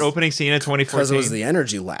 Yeah, that opening scene in 2014. Because it was the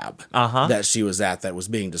energy lab that she was at that was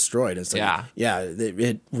being destroyed, and so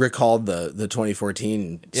it recalled the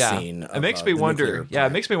 2014 scene. It makes me wonder. Yeah,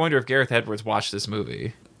 it makes me wonder if Gareth Edwards watched this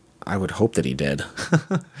movie. I would hope that he did,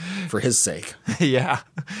 for his sake. Yeah,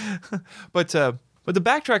 but to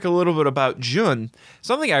backtrack a little bit about Jun,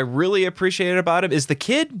 something I really appreciated about him is the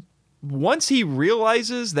kid. Once he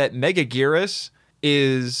realizes that Megaguirus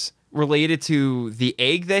is related to the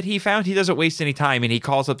egg that he found, he doesn't waste any time, and he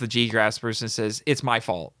calls up the G-Graspers and says, "It's my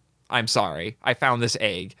fault. I'm sorry. I found this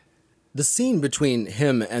egg." The scene between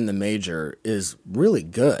him and the Major is really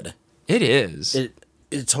good. It is.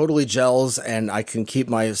 It totally gels, and I can keep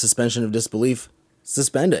my suspension of disbelief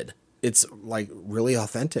suspended. It's really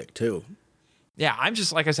authentic too. Yeah, I'm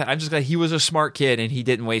just glad he was a smart kid and he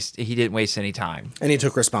didn't waste any time. And he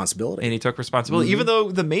took responsibility. Even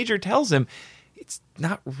though the Major tells him it's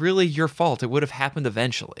not really your fault. It would have happened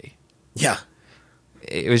eventually. Yeah.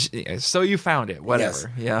 It was so you found it,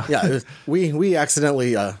 whatever. Yes. Yeah. We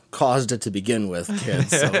accidentally caused it to begin with, kids.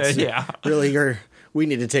 So really we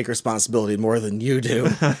need to take responsibility more than you do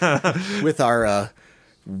with our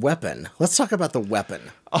weapon. Let's talk about the weapon.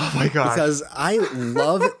 Oh my god! Because I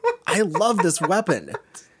love this weapon.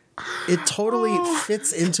 It totally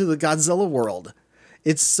fits into the Godzilla world.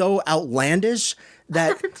 It's so outlandish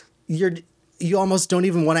that you almost don't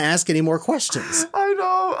even want to ask any more questions. I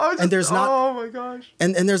know. And there's not. Oh my gosh!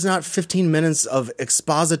 And there's not 15 minutes of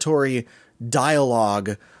expository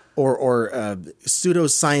dialogue or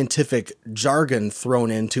pseudo-scientific jargon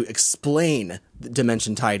thrown in to explain the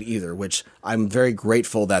Dimension Tide either, which I'm very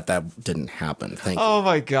grateful that didn't happen. Thank you. Oh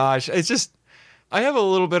my gosh. It's just, I have a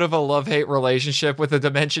little bit of a love-hate relationship with the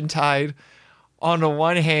Dimension Tide. On the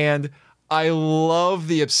one hand, I love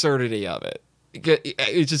the absurdity of it.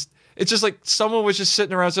 It's just like someone was just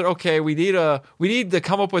sitting around and said, okay, we need to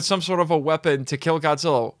come up with some sort of a weapon to kill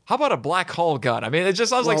Godzilla. How about a black hole gun? I mean, it just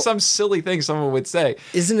sounds like some silly thing someone would say.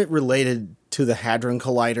 Isn't it related to the Hadron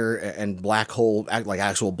Collider and black hole, like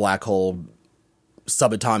actual black hole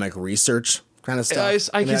subatomic research kind of stuff?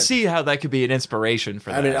 I can see how that could be an inspiration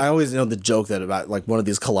for that. I mean, I always know the joke that about like one of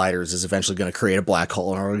these colliders is eventually going to create a black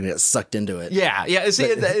hole and we're going to get sucked into it. Yeah.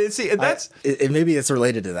 And that's maybe it's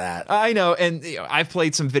related to that. I know, and I've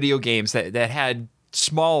played some video games that had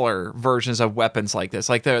smaller versions of weapons like this.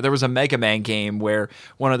 Like there was a Mega Man game where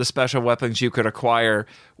one of the special weapons you could acquire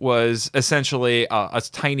was essentially a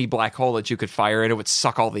tiny black hole that you could fire and it would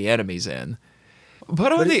suck all the enemies in.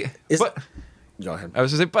 But Go ahead. I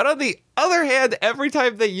was going to say, but on the other hand, every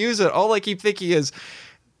time they use it, all I keep thinking is,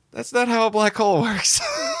 that's not how a black hole works.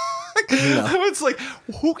 No. It's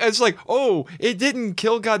like, oh, it didn't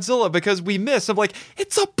kill Godzilla because we missed. I'm like,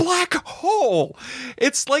 it's a black hole.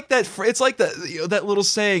 It's like that. It's like that little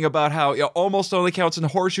saying about how almost only counts in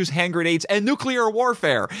horseshoes, hand grenades, and nuclear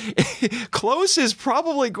warfare. Close is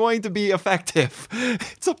probably going to be effective.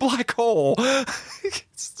 It's a black hole.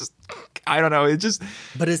 It's just, I don't know.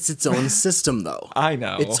 But it's its own system, though. I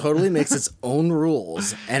know. It totally makes its own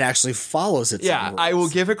rules and actually follows its own rules. I will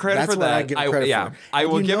give it credit for that. I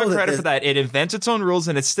will give it credit for that. It invents its own rules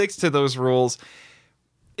and it sticks to those rules.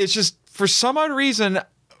 It's just, for some odd reason,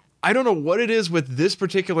 I don't know what it is with this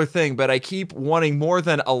particular thing, but I keep wanting more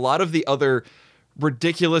than a lot of the other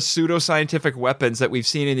ridiculous pseudoscientific weapons that we've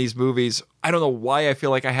seen in these movies. I don't know why I feel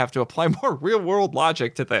like I have to apply more real world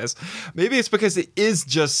logic to this. Maybe it's because it is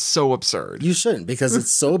just so absurd. You shouldn't, because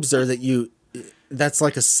it's so absurd that that's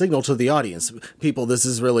like a signal to the audience. People, this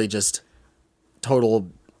is really just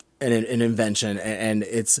total an invention, and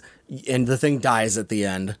the thing dies at the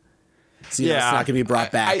end. So, it's not going to be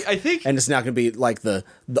brought back. I think, and it's not going to be like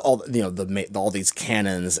all these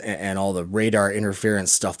cannons and all the radar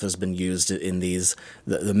interference stuff that's been used in these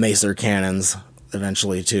the Maser cannons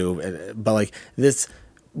eventually too. But like this,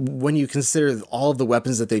 when you consider all of the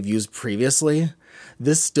weapons that they've used previously,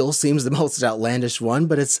 this still seems the most outlandish one.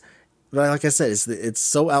 But like I said, it's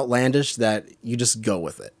so outlandish that you just go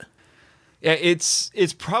with it. Yeah,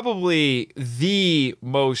 it's probably the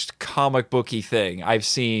most comic booky thing I've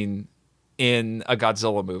seen in a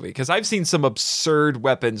Godzilla movie, because I've seen some absurd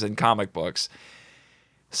weapons in comic books,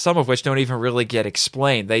 some of which don't even really get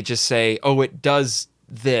explained. They just say, oh, it does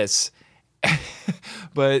this.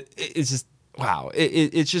 But it's just, wow,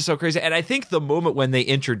 it's just so crazy. And I think the moment when they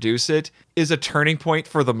introduce it is a turning point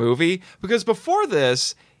for the movie, because before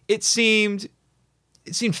this, it seemed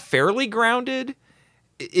fairly grounded.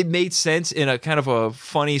 It made sense in a kind of a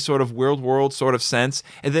funny sort of world sort of sense.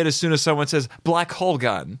 And then as soon as someone says black hole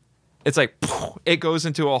gun, it's like, it goes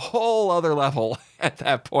into a whole other level at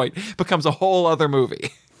that point. It becomes a whole other movie.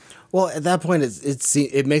 Well, at that point,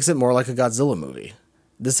 it makes it more like a Godzilla movie.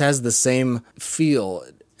 This has the same feel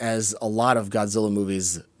as a lot of Godzilla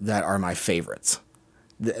movies that are my favorites.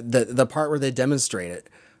 The part where they demonstrate it,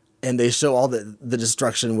 and they show all the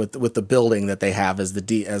destruction with the building that they have as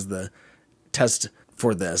the test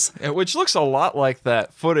for this, which looks a lot like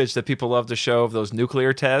that footage that people love to show of those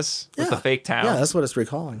nuclear tests with the fake town. Yeah, that's what it's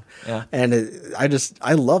recalling. Yeah, and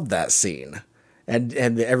I love that scene, and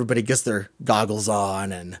everybody gets their goggles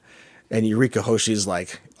on, and Yuriko Hoshi's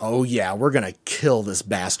like, oh yeah, we're gonna kill this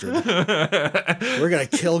bastard. We're gonna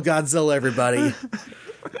kill Godzilla, everybody.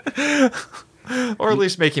 Or at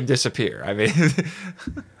least make him disappear. I mean,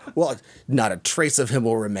 well, not a trace of him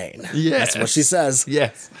will remain. Yes. That's what she says.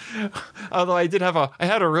 Yes. Although I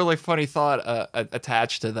had a really funny thought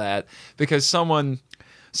attached to that, because someone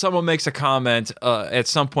makes a comment at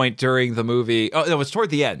some point during the movie. Oh, it was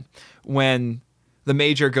toward the end when the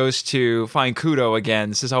Major goes to find Kudo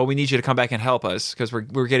again. Says, "Oh, we need you to come back and help us because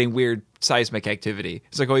we're getting weird seismic activity."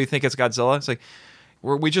 It's like, "Oh, you think it's Godzilla?" It's like,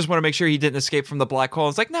 we just want to make sure he didn't escape from the black hole.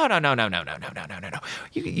 It's like, no.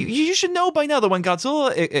 You should know by now that when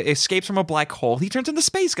Godzilla escapes from a black hole, he turns into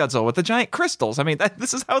Space Godzilla with the giant crystals. I mean,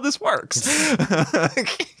 this is how this works.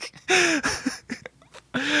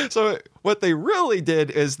 So what they really did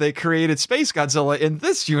is they created Space Godzilla in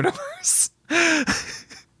this universe.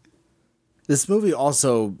 This movie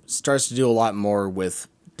also starts to do a lot more with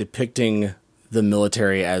depicting the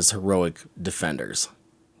military as heroic defenders.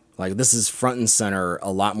 Like, this is front and center,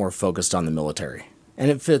 a lot more focused on the military And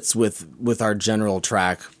it fits with our general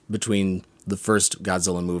track between the first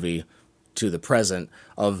Godzilla movie to the present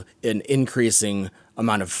of an increasing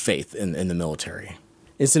amount of faith in the military.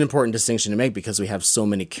 It's an important distinction to make because we have so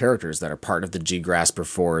many characters that are part of the G-Grasper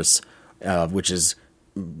Force, which is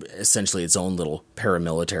essentially its own little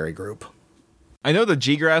paramilitary group. I know the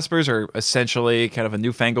G-Graspers are essentially kind of a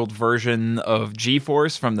newfangled version of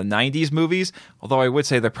G-Force from the 90s movies, although I would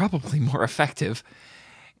say they're probably more effective.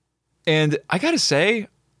 And I gotta say,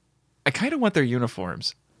 I kind of want their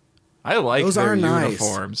uniforms. I like Those their are nice.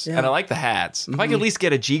 uniforms, Yeah. and I like the hats. If I could at least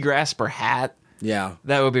get a G-Grasper hat, Yeah.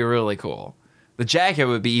 that would be really cool. The jacket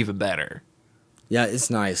would be even better. Yeah, it's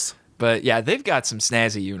nice. But yeah, they've got some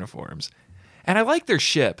snazzy uniforms. And I like their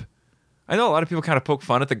ship. I know a lot of people kind of poke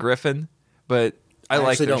fun at the Griffin, but I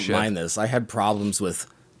like actually their don't ship. mind this. I had problems with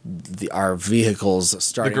our vehicles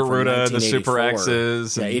starting The Garuda, from the Super 1984.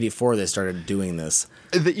 X's. Yeah, and- 84 they started doing this.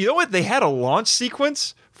 You know what? They had a launch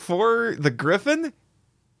sequence for the Griffin,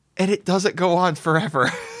 and it doesn't go on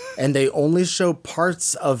forever. And they only show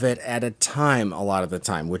parts of it at a time a lot of the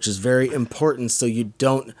time, which is very important so you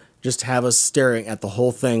don't just have us staring at the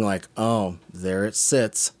whole thing like, oh, there it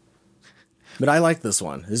sits. But I like this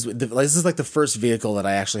one. This is like the first vehicle that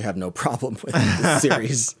I actually have no problem with in this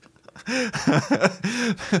series.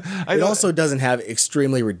 It also doesn't have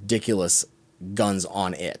extremely ridiculous guns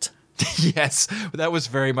on it. Yes, that was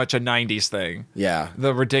very much a 90s thing. Yeah.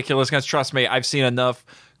 The ridiculous guns. Trust me, I've seen enough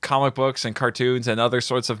comic books and cartoons and other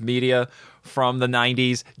sorts of media from the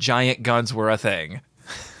 90s. Giant guns were a thing.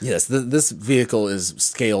 Yes, this vehicle is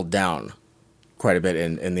scaled down quite a bit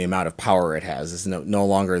in the amount of power it has. It's no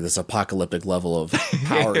longer this apocalyptic level of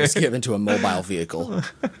power is given to a mobile vehicle.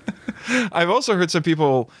 I've also heard some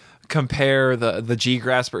people compare the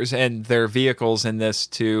G-Graspers and their vehicles in this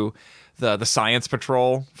to the Science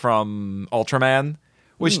Patrol from Ultraman,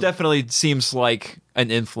 which definitely seems like an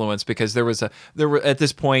influence because there was at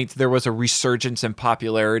this point there was a resurgence in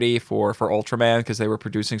popularity for Ultraman because they were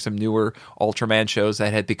producing some newer Ultraman shows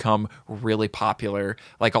that had become really popular,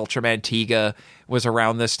 like Ultraman Tiga was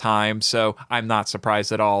around this time. So I'm not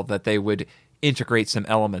surprised at all that they would integrate some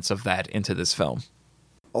elements of that into this film.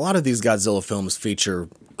 A lot of these Godzilla films feature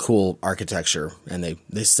cool architecture, and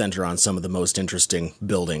they center on some of the most interesting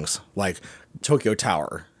buildings, like Tokyo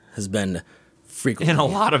Tower has been frequently In a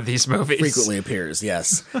lot of these movies. frequently appears,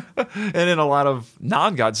 yes. And in a lot of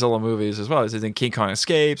non-Godzilla movies as well. As in King Kong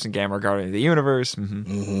Escapes and Gamera Guardian of the Universe.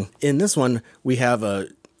 Mm-hmm. In this one, we have a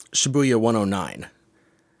Shibuya 109,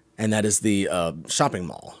 and that is the shopping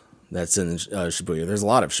mall that's in Shibuya. There's a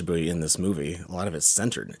lot of Shibuya in this movie. A lot of it's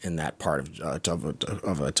centered in that part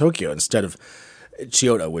of Tokyo instead of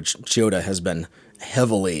Chiyoda, which Chiyoda has been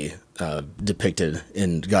heavily depicted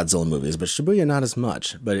in Godzilla movies, but Shibuya not as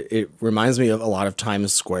much. But it reminds me of a lot of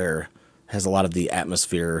Times Square. Has a lot of the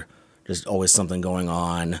atmosphere, just always something going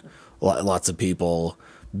on, lots of people,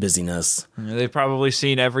 busyness. They've probably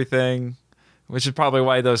seen everything, which is probably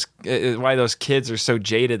why those kids are so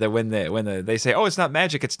jaded that when they say, "Oh, it's not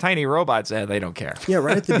magic, it's tiny robots," they don't care. Yeah,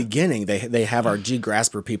 right at the beginning, they have our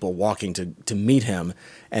G-Grasper people walking to meet him,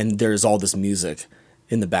 and there's all this music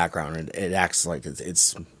in the background, and it acts like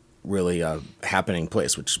it's really a happening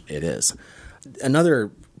place, which it is.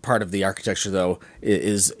 Another part of the architecture, though,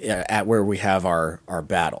 is at where we have our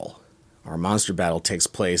battle. Our monster battle takes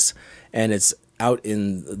place, and it's out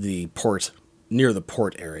in the port, near the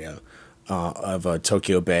port area of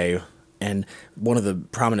Tokyo Bay. And one of the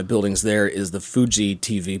prominent buildings there is the Fuji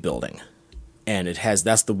TV building. And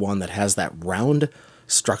that's the one that has that round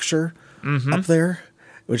structure up there,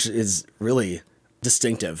 which is really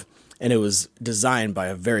distinctive. And it was designed by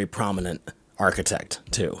a very prominent architect,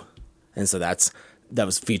 too. And so that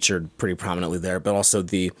was featured pretty prominently there, but also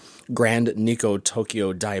the Grand Nikko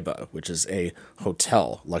Tokyo Daiba, which is a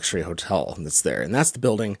luxury hotel that's there. And that's the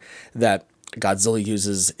building that Godzilla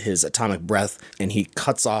uses his atomic breath, and he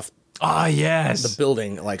cuts off yes, the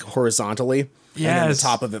building like horizontally. Yes. And then the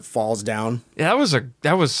top of it falls down. Yeah,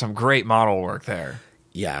 that was some great model work there.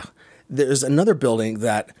 Yeah. There's another building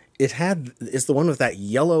that it's the one with that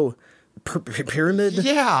yellow pyramid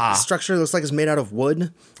structure. It looks like it's made out of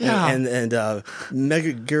wood. Yeah. And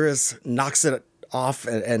Megaguirus knocks it off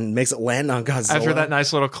and makes it land on Godzilla. After that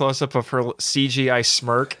nice little close-up of her CGI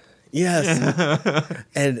smirk. Yes.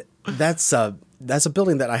 And that's a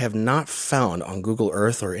building that I have not found on Google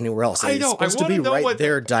Earth or anywhere else. I know. It's supposed to be right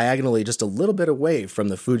there diagonally, just a little bit away from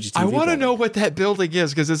the Fuji TV I want to building. know what that building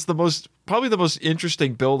is because it's probably the most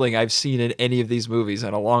interesting building I've seen in any of these movies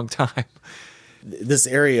in a long time. This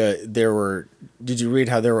area, did you read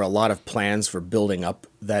how there were a lot of plans for building up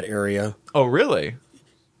that area? Oh, really?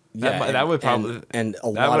 That would probably and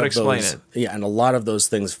a that lot would of explain those, it. Yeah, and a lot of those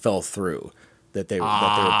things fell through that they were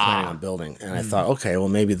planning on building. And I thought, okay, well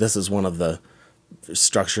maybe this is one of the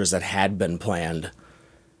structures that had been planned.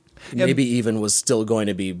 Maybe even was still going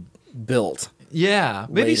to be built. Yeah,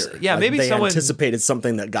 maybe. Later. Yeah, maybe they someone anticipated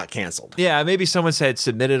something that got canceled. Yeah, maybe someone said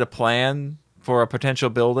submitted a plan for a potential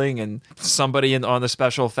building, and somebody on the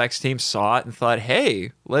special effects team saw it and thought,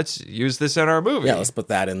 "Hey, let's use this in our movie." Yeah, let's put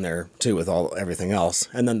that in there too with everything else.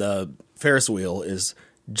 And then the Ferris wheel is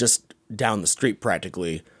just down the street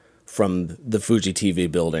practically from the Fuji TV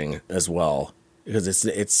building as well, because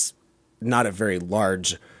it's not a very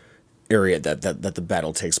large area that the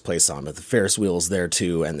battle takes place on, but the Ferris wheel is there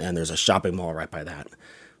too, and there's a shopping mall right by that.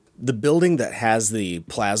 The building that has the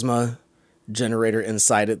plasma generator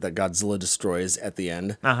inside it that Godzilla destroys at the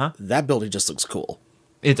end, that building just looks cool.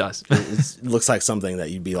 It does. It looks like something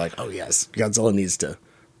that you'd be like, oh yes, Godzilla needs to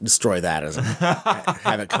destroy that,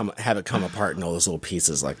 have it come apart in all those little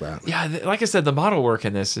pieces like that. Yeah, like I said, the model work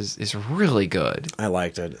in this is really good. I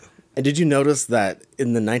liked it. And did you notice that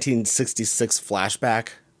in the 1966 flashback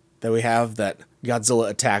that we have, that Godzilla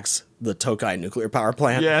attacks the Tokai nuclear power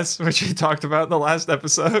plant? Yes, which we talked about in the last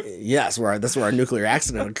episode. Yes, that's where our nuclear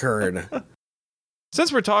accident occurred.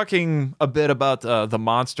 Since we're talking a bit about the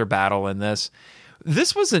monster battle in this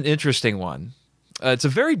was an interesting one. It's a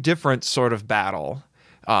very different sort of battle.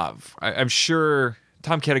 I'm sure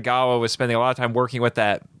Tom Kitagawa was spending a lot of time working with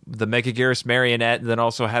the Megaguirus marionette, and then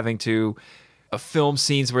also having to film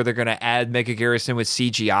scenes where they're going to add Megaguirus in with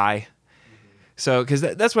CGI. So, because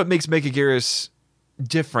that's what makes Megaguirus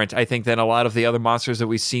different, I think, than a lot of the other monsters that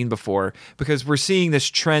we've seen before, because we're seeing this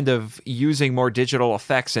trend of using more digital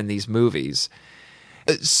effects in these movies.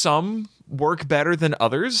 Some work better than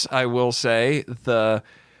others, I will say. There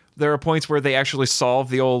are points where they actually solve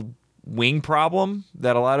the old wing problem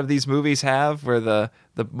that a lot of these movies have, where the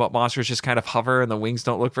monsters just kind of hover and the wings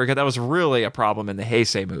don't look very good. That was really a problem in the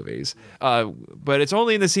Heisei movies. But it's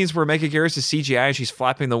only in the scenes where Megaguirus is CGI and she's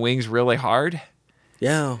flapping the wings really hard.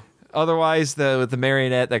 Yeah. Otherwise, with the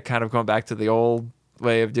marionette, they're kind of going back to the old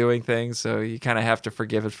way of doing things, so you kind of have to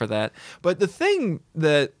forgive it for that. But the thing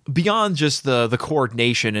that, beyond just the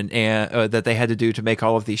coordination and that they had to do to make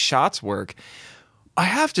all of these shots work, I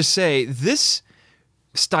have to say, this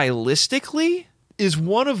stylistically is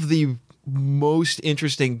one of the most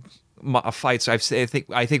interesting fights I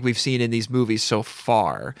think we've seen in these movies so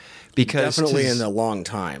far. Because definitely in a long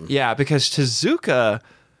time. Yeah, because Tezuka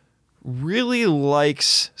really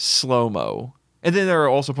likes slow-mo. And then there are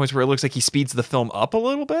also points where it looks like he speeds the film up a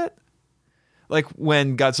little bit. Like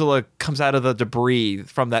when Godzilla comes out of the debris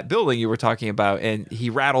from that building you were talking about and he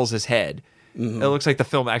rattles his head. Mm-hmm. It looks like the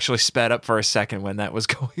film actually sped up for a second when that was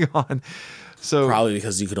going on. So probably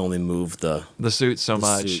because you could only move the suit so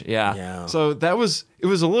much. Suit. Yeah. So it was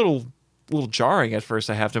a little jarring at first,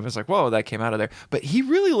 I have to admit. It's like, whoa, that came out of there. But he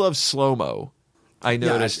really loves slow-mo. I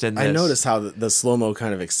noticed in this. I noticed how the slow-mo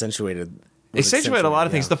kind of accentuated a lot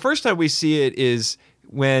of things. The first time we see it is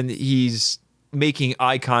when he's making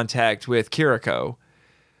eye contact with Kiriko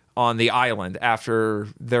on the island after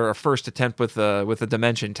their first attempt with the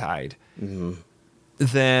Dimension Tide. Mm-hmm.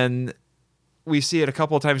 Then we see it a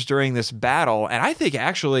couple of times during this battle, and I think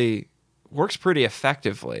actually works pretty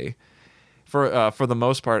effectively for the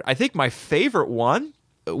most part. I think my favorite one,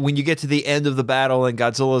 when you get to the end of the battle and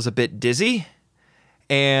Godzilla's a bit dizzy,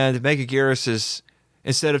 and Megaguirus is,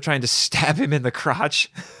 instead of trying to stab him in the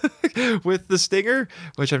crotch with the stinger,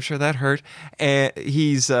 which I'm sure that hurt, and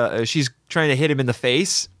she's trying to hit him in the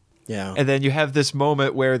face. Yeah. And then you have this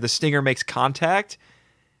moment where the stinger makes contact,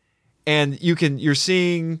 and you're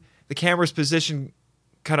seeing the camera's position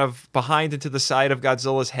kind of behind and to the side of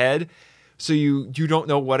Godzilla's head, so you don't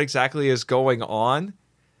know what exactly is going on,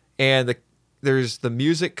 and there's the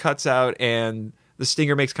music cuts out and the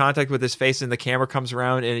stinger makes contact with his face, and the camera comes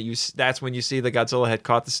around, and that's when you see the Godzilla had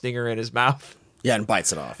caught the stinger in his mouth. Yeah, and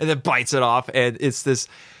bites it off. And then bites it off, and it's this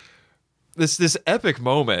epic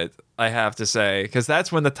moment, I have to say, because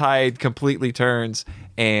that's when the tide completely turns,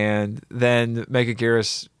 and then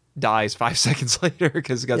Megaguirus dies 5 seconds later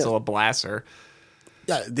because Godzilla blasts her.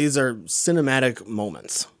 Yeah, these are cinematic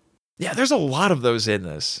moments. Yeah, there's a lot of those in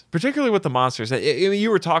this, particularly with the monsters. I mean, you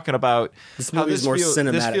were talking about how this feels more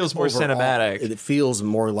cinematic. It feels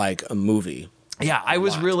more like a movie. Yeah, I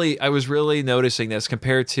was really noticing this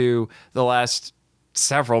compared to the last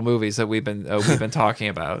several movies that we've been talking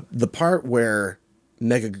about. The part where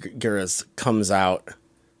Megaguirus comes out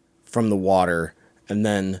from the water, and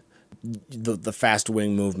then the fast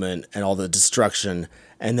wing movement and all the destruction,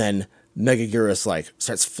 and then Megaguirus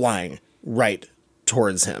starts flying right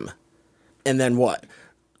towards him. And then what?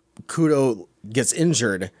 Kudo gets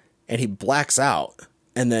injured, and he blacks out,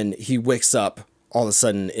 and then he wakes up all of a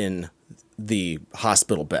sudden in the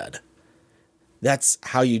hospital bed. That's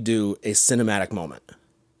how you do a cinematic moment,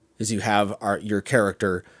 is you have your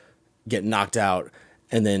character get knocked out,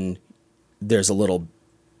 and then there's a little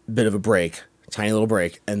bit of a break, tiny little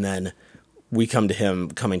break, and then we come to him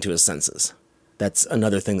coming to his senses. That's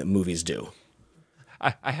another thing that movies do.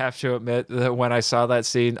 I have to admit that when I saw that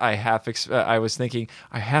scene, I was thinking,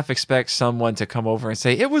 I half expect someone to come over and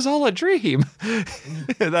say, it was all a dream.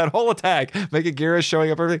 That whole attack, Megaguirus showing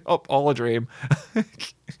up, everything, all a dream.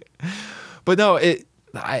 But no,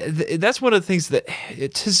 that's one of the things that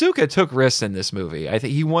Tezuka took risks in this movie. I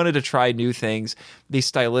think he wanted to try new things, these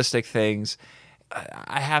stylistic things.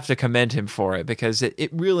 I have to commend him for it, because it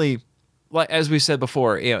really, like as we said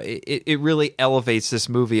before, it really elevates this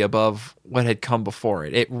movie above what had come before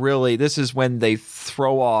it. This is when they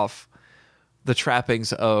throw off the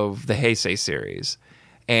trappings of the Heisei series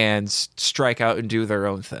and strike out and do their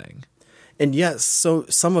own thing. And yes, so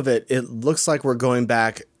some of it looks like we're going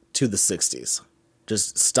back to the 60s.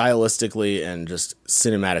 Just stylistically and just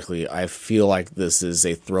cinematically, I feel like this is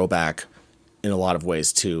a throwback in a lot of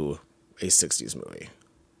ways to a 60s movie.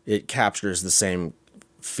 It captures the same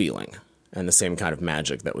feeling and the same kind of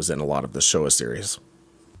magic that was in a lot of the Showa series.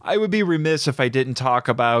 I would be remiss if I didn't talk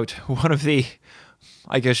about one of the,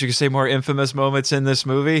 I guess you could say, more infamous moments in this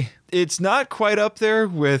movie. It's not quite up there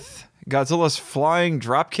with Godzilla's flying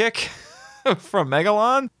dropkick from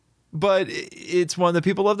Megalon, but it's one that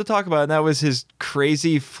people love to talk about, and that was his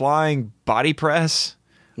crazy flying body press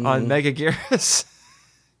on Megaguirus.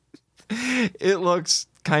 It looks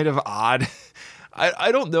kind of odd.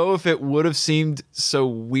 I don't know if it would have seemed so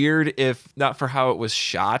weird if not for how it was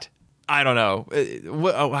shot. I don't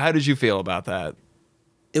know. How did you feel about that?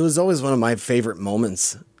 It was always one of my favorite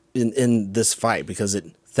moments in this fight, because it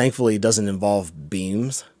thankfully doesn't involve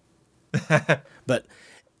beams. But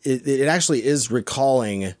it actually is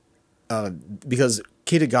recalling, because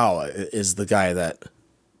Kitagawa is the guy that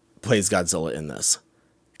plays Godzilla in this.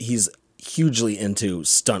 He's hugely into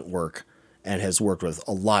stunt work and has worked with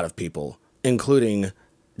a lot of people, including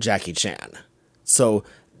Jackie Chan. So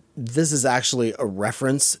this is actually a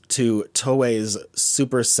reference to Toei's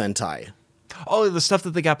Super Sentai. Oh, the stuff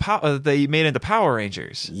that they made into Power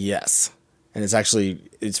Rangers. Yes. And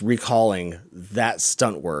it's recalling that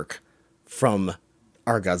stunt work from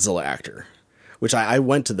our Godzilla actor, which I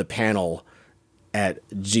went to the panel at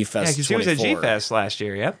G-Fest 24. Yeah, because he was at G-Fest last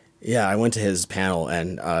year, yep. Yeah, I went to his panel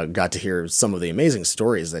and got to hear some of the amazing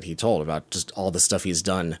stories that he told about just all the stuff he's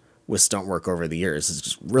done with stunt work over the years. It's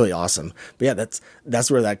just really awesome. But yeah,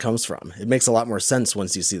 that's where that comes from. It makes a lot more sense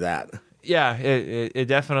once you see that. Yeah, it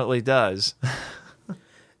definitely does.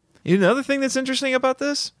 Another thing that's interesting about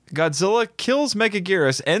this, Godzilla kills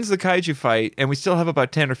Megaguirus, ends the kaiju fight, and we still have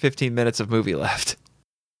about 10 or 15 minutes of movie left.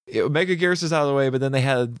 Megaguirus is out of the way, but then they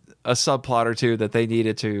had a subplot or two that they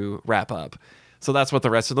needed to wrap up. So that's what the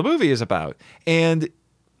rest of the movie is about. And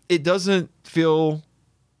it doesn't feel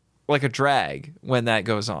like a drag when that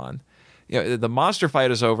goes on. The monster fight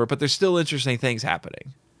is over, but there's still interesting things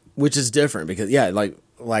happening. Which is different because, yeah,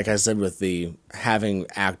 like I said, with the having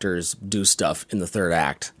actors do stuff in the third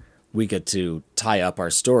act, we get to tie up our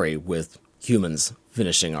story with humans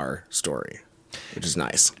finishing our story, which is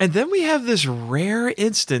nice. And then we have this rare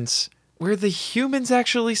instance where the humans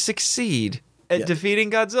actually succeed at defeating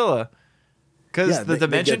Godzilla. Because the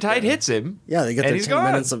Dimension Tide hits him. Yeah, they get their 10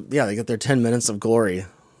 minutes of they get their 10 minutes of glory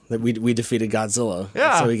that we defeated Godzilla.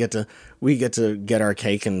 Yeah. So we get to get our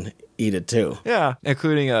cake and eat it too. Yeah,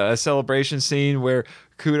 including a celebration scene where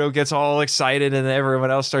Kudo gets all excited and then everyone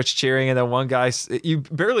else starts cheering, and then one guy, you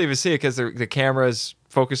barely even see it because the camera is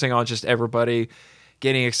focusing on just everybody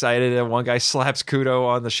getting excited, and one guy slaps Kudo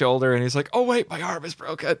on the shoulder and he's like, "Oh wait, my arm is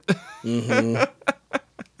broken." Mm-hmm.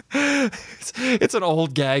 It's an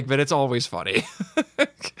old gag, but it's always funny.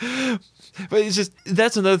 But it's just,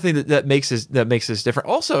 that's another thing that makes this different.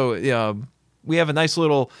 Also, we have a nice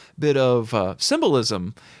little bit of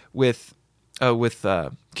symbolism with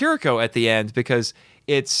Kiriko at the end, because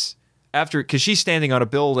it's because she's standing on a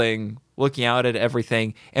building looking out at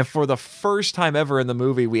everything, and for the first time ever in the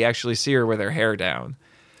movie, we actually see her with her hair down.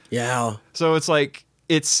 Yeah. So it's like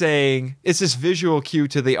it's this visual cue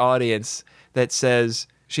to the audience that says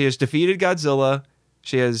she has defeated Godzilla,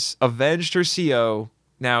 she has avenged her CO,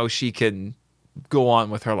 now she can go on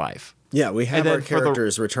with her life. Yeah, we have our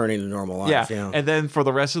characters returning to normal life. Yeah, and then for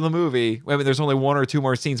the rest of the movie, I mean, there's only one or two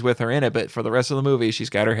more scenes with her in it, but for the rest of the movie, she's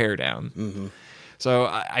got her hair down. Mm-hmm. So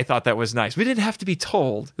I thought that was nice. We didn't have to be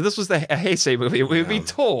told. This was a Heisei movie. We would be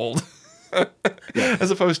told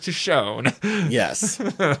as opposed to shown. Yes.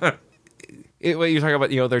 what you're talking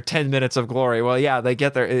about, their 10 minutes of glory. Well, yeah, they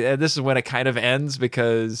get there. And this is when it kind of ends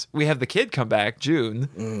because we have the kid come back, June,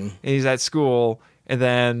 and he's at school, and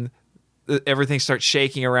then everything starts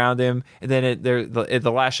shaking around him. And then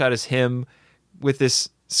the last shot is him with this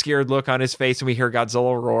scared look on his face, and we hear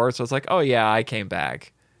Godzilla roar. So it's like, oh, yeah, I came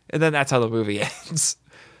back. And then that's how the movie ends.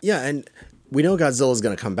 Yeah, and we know Godzilla's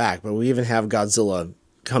going to come back, but we even have Godzilla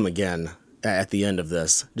come again at the end of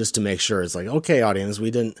this just to make sure it's like, okay, audience,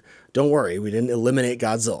 don't worry, we didn't eliminate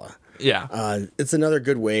Godzilla. Yeah. It's another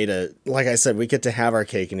good way to, like I said, we get to have our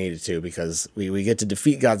cake and eat it too, because we get to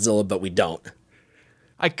defeat Godzilla, but we don't.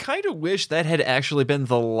 I kind of wish that had actually been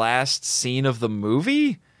the last scene of the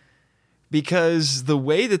movie, because the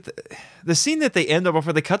way that the scene that they end up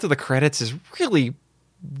before they cut to the credits is really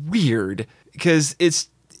weird, because it's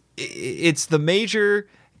the Major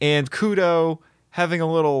and Kudo having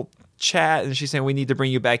a little chat, and she's saying, we need to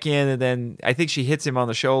bring you back in, and then I think she hits him on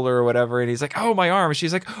the shoulder or whatever, and he's like, oh, my arm, and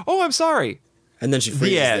she's like, oh, I'm sorry, and then she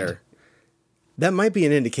freezes there. That might be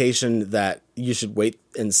an indication that you should wait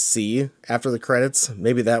and see after the credits.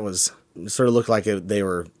 Maybe that was sort of looked like they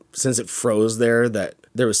were, since it froze there, that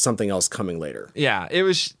there was something else coming later. Yeah, it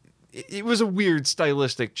was a weird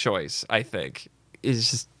stylistic choice, I think.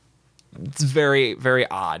 It's very, very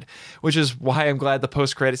odd, which is why I'm glad the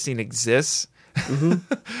post-credit scene exists.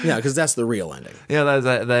 Mm-hmm. Yeah, because that's the real ending. Yeah,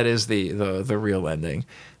 that is the real ending.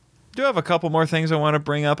 Do have a couple more things I want to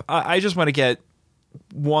bring up. I just want to get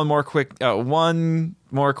one more quick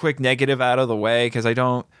negative out of the way, because I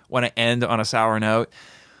don't want to end on a sour note.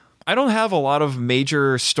 I don't have a lot of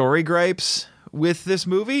major story gripes with this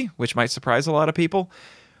movie, which might surprise a lot of people.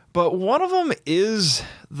 But one of them is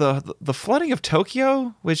the flooding of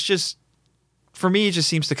Tokyo, which just, for me, it just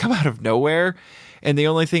seems to come out of nowhere. And the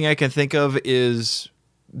only thing I can think of is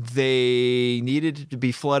they needed to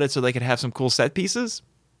be flooded so they could have some cool set pieces.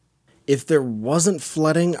 If there wasn't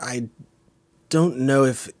flooding, I don't know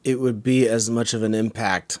if it would be as much of an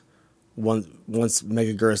impact once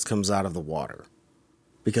Megaguirus comes out of the water.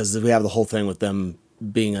 Because we have the whole thing with them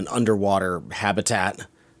being an underwater habitat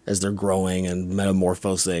as they're growing and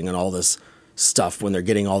metamorphosing and all this stuff when they're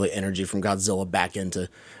getting all the energy from Godzilla back into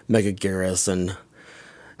Megaguirus. And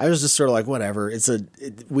I was just sort of like, whatever.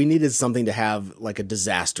 We needed something to have like a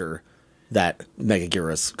disaster that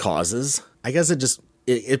Megaguirus causes. I guess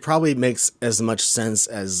it probably makes as much sense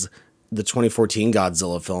as the 2014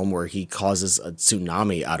 Godzilla film where he causes a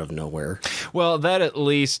tsunami out of nowhere. Well, that at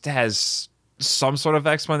least has some sort of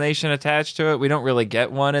explanation attached to it. We don't really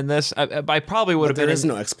get one in this. I probably would have been. There is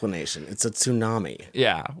no explanation. It's a tsunami.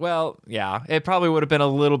 Yeah. Well, yeah. It probably would have been a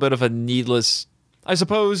little bit of a needless. I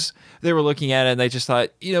suppose they were looking at it and they just thought,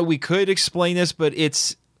 we could explain this, but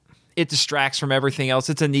it distracts from everything else.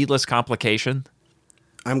 It's a needless complication.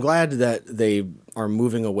 I'm glad that they are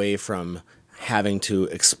moving away from having to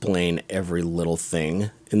explain every little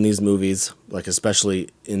thing in these movies, like especially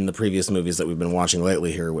in the previous movies that we've been watching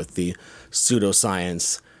lately here with the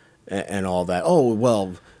pseudoscience and all that. Oh,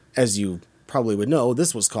 well, as you probably would know,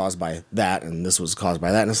 this was caused by that and this was caused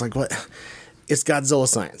by that. And it's like, what? It's Godzilla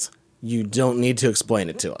science. You don't need to explain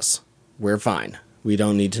it to us. We're fine. We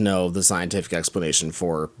don't need to know the scientific explanation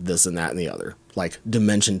for this and that and the other. Like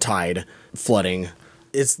dimension tide, flooding.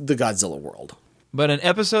 It's the Godzilla world. But an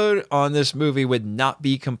episode on this movie would not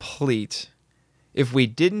be complete if we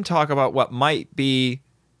didn't talk about what might be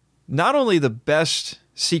not only the best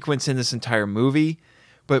sequence in this entire movie,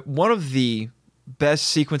 but one of the best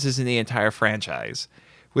sequences in the entire franchise,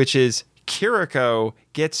 which is Kiriko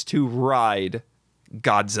gets to ride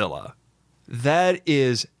Godzilla. That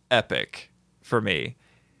is epic for me.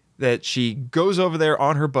 That she goes over there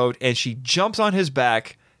on her boat and she jumps on his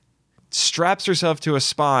back, straps herself to a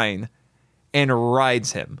spine, and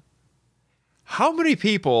rides him. How many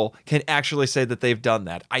people can actually say that they've done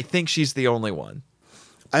that? I think she's the only one.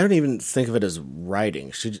 I don't even think of it as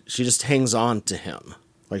riding. She just hangs on to him.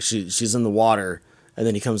 Like she's in the water, and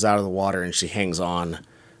then he comes out of the water, and she hangs on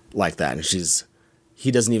like that. And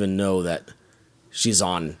he doesn't even know that she's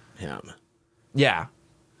on him. Yeah.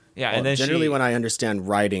 Yeah, well, and then generally when I understand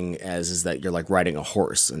riding is that you're like riding a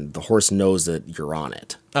horse, and the horse knows that you're on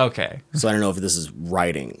it. Okay. So I don't know if this is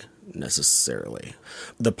riding necessarily.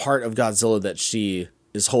 The part of Godzilla that she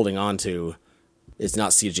is holding on to is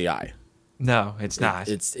not CGI. No, it's not.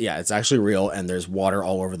 It's actually real, and there's water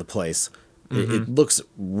all over the place. Mm-hmm. It looks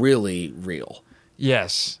really real.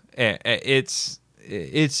 Yes, it's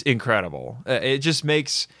incredible. It just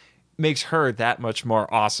makes her that much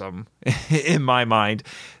more awesome in my mind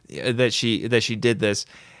that she did this,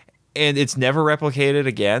 and it's never replicated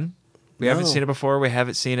again. We haven't seen it before. We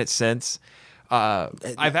haven't seen it since.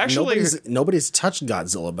 I've actually nobody's touched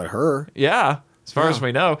Godzilla but her. Yeah, as far as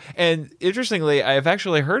we know. And interestingly, I've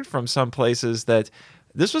actually heard from some places that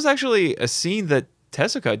this was actually a scene that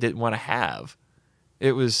Tezuka didn't want to have.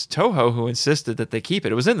 It was Toho who insisted that they keep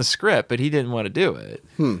it. It was in the script, but he didn't want to do it.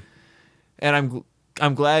 And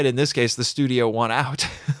I'm glad in this case the studio won out,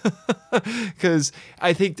 because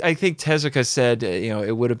I think Tezuka said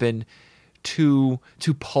it would have been too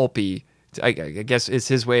pulpy. I guess it's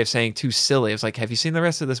his way of saying too silly. It's like, have you seen the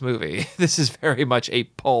rest of this movie? This is very much a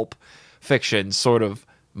pulp fiction sort of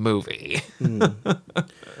movie.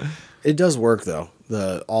 It does work though.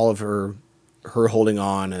 All of her holding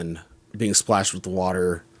on and being splashed with the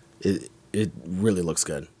water, it really looks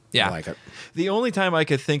good. Yeah. I like it. The only time I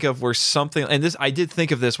could think of where something, and this I did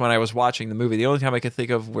think of this when I was watching the movie, the only time I could think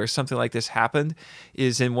of where something like this happened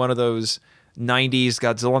is in one of those 90s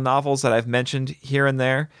Godzilla novels that I've mentioned here and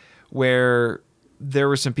there, where there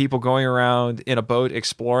were some people going around in a boat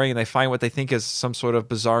exploring, and they find what they think is some sort of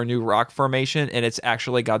bizarre new rock formation, and it's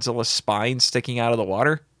actually Godzilla's spine sticking out of the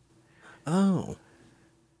water. Oh.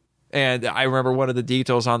 And I remember one of the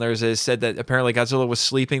details on there said that apparently Godzilla was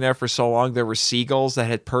sleeping there for so long, there were seagulls that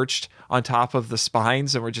had perched on top of the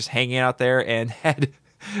spines and were just hanging out there and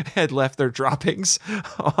had left their droppings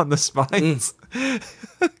on the spines.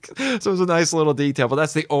 So it was a nice little detail, but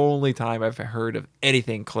that's the only time I've heard of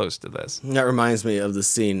anything close to this. That reminds me of the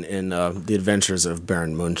scene in The Adventures of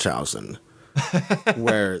Baron Munchausen,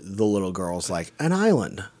 where the little girl's like, an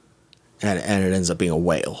island. And it ends up being a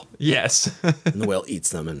whale. Yes. And the whale eats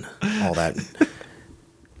them and all that.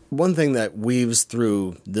 One thing that weaves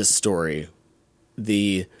through this story,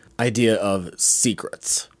 the idea of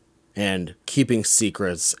secrets and keeping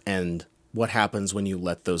secrets and what happens when you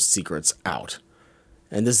let those secrets out.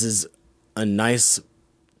 And this is a nice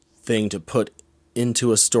thing to put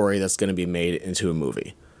into a story that's going to be made into a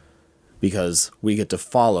movie, because we get to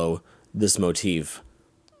follow this motif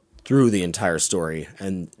through the entire story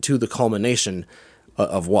and to the culmination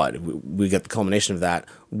of what? We get the culmination of that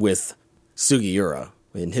with Sugiura,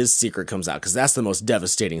 and his secret comes out, because that's the most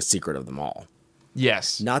devastating secret of them all.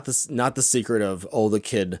 Yes. Not the secret of, the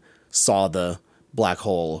kid saw the black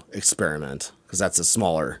hole experiment, because that's a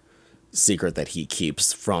smaller secret that he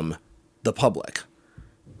keeps from the public.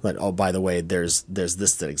 But, by the way, there's this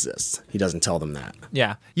that exists. He doesn't tell them that.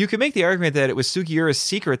 Yeah. You could make the argument that it was Sugiura's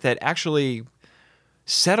secret that actually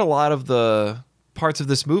set a lot of the parts of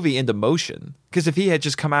this movie into motion. Because if he had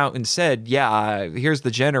just come out and said, yeah, here's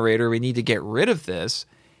the generator, we need to get rid of this,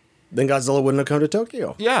 then Godzilla wouldn't have come to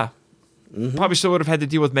Tokyo. Yeah. Mm-hmm. Probably still would have had to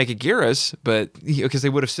deal with Megaguirus, but because they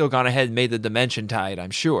would have still gone ahead and made the dimension tide, I'm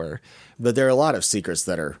sure. But there are a lot of secrets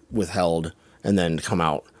that are withheld and then come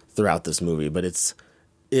out throughout this movie. But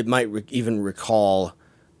it might even recall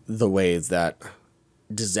the way that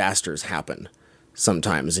disasters happen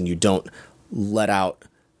sometimes, and you don't let out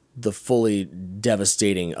the fully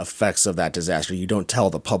devastating effects of that disaster. You don't tell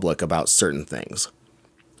the public about certain things.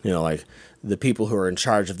 Like the people who are in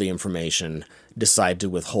charge of the information decide to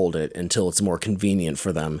withhold it until it's more convenient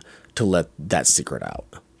for them to let that secret out.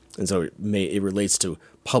 And so it relates to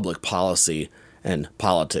public policy and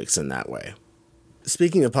politics in that way.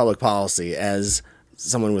 Speaking of public policy, as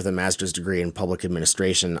someone with a master's degree in public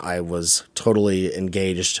administration, I was totally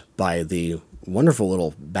engaged by the wonderful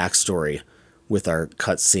little backstory with our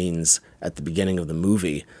cut scenes at the beginning of the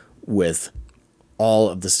movie, with all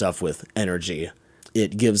of the stuff with energy.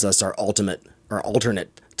 It gives us our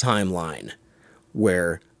alternate timeline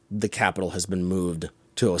where the capital has been moved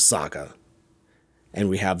to Osaka, and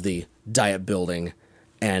we have the Diet Building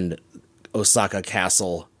and Osaka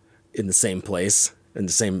Castle in the same place, in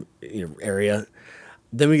the same area.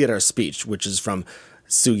 Then we get our speech, which is from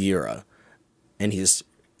Sugiura, and he's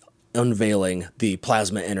unveiling the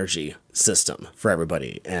plasma energy system for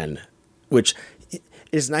everybody, and which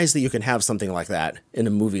is nice that you can have something like that in a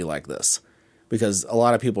movie like this, because a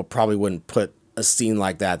lot of people probably wouldn't put a scene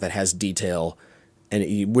like that has detail, and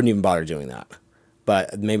you wouldn't even bother doing that.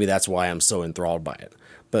 But maybe that's why I'm so enthralled by it.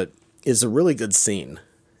 But it's a really good scene,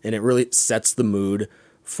 and it really sets the mood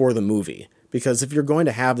for the movie, because if you're going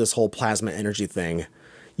to have this whole plasma energy thing,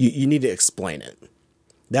 you need to explain it.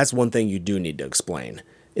 That's one thing you do need to explain.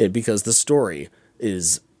 Because the story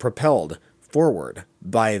is propelled forward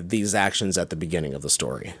by these actions at the beginning of the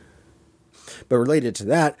story. But related to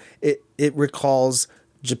that, it recalls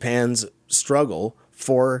Japan's struggle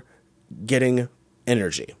for getting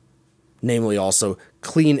energy, namely also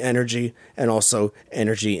clean energy and also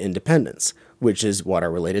energy independence, which is what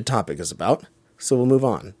our related topic is about. So we'll move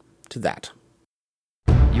on to that.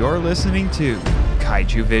 You're listening to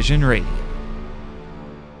Kaiju Vision Radio.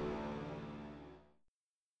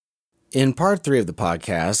 In part 3 of the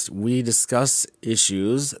podcast, we discuss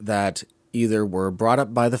issues that either were brought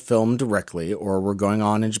up by the film directly or were going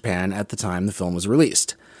on in Japan at the time the film was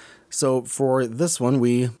released. So for this one,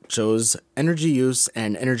 we chose energy use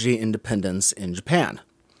and energy independence in Japan.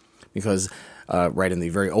 Because right in the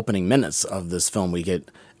very opening minutes of this film, we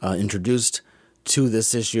get introduced to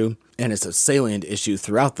this issue, and it's a salient issue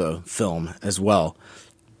throughout the film as well.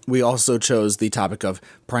 We also chose the topic of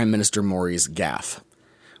Prime Minister Mori's gaffe,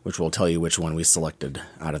 which will tell you which one we selected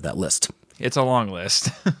out of that list. It's a long list.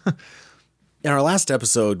 In our last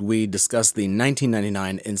episode, we discussed the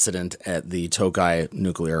 1999 incident at the Tokai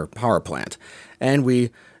nuclear power plant, and we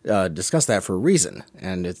discussed that for a reason,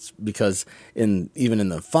 and it's because even in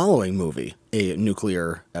the following movie, a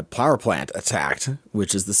nuclear power plant attacked,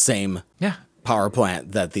 which is the same power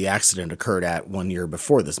plant that the accident occurred at 1 year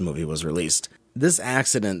before this movie was released. This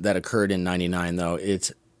accident that occurred in 99, though,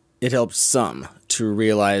 it helped some to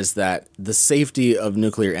realize that the safety of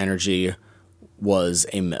nuclear energy was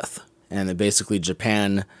a myth. And that basically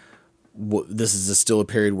Japan, this is still a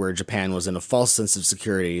period where Japan was in a false sense of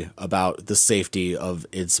security about the safety of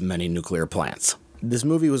its many nuclear plants. This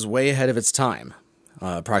movie was way ahead of its time,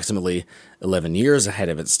 approximately 11 years ahead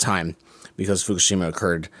of its time, because Fukushima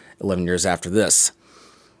occurred 11 years after this.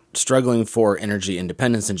 Struggling for energy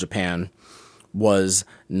independence in Japan was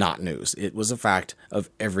not news. It was a fact of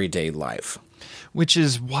everyday life. Which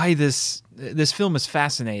is why this film is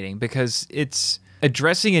fascinating, because it's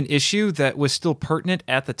addressing an issue that was still pertinent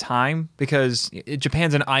at the time, because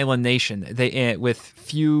Japan's an island nation with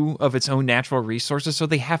few of its own natural resources, so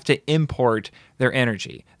they have to import their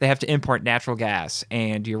energy. They have to import natural gas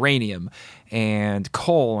and uranium and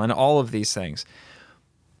coal and all of these things.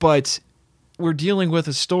 But we're dealing with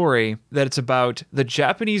a story that it's about the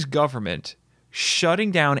Japanese government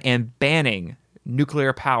shutting down and banning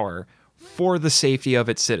nuclear power for the safety of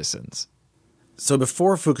its citizens. So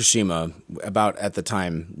before Fukushima, about at the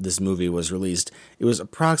time this movie was released, it was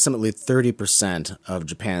approximately 30% of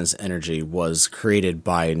Japan's energy was created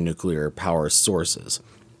by nuclear power sources.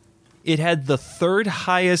 It had the third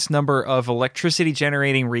highest number of electricity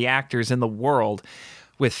generating reactors in the world,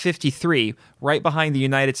 with 53, right behind the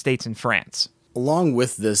United States and France. Along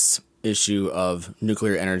with this issue of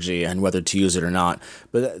nuclear energy and whether to use it or not,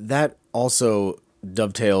 but that also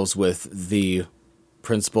dovetails with the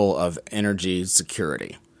principle of energy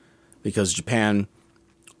security, because Japan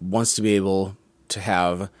wants to be able to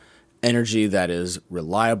have energy that is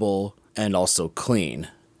reliable and also clean,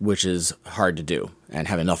 which is hard to do, and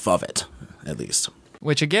have enough of it, at least.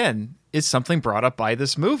 Which, again, is something brought up by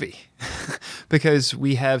this movie, because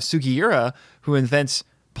we have Sugiura, who invents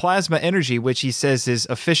plasma energy, which he says is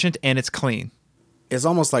efficient and it's clean. It's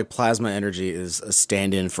almost like plasma energy is a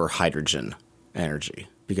stand-in for hydrogen energy,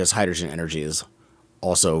 because hydrogen energy is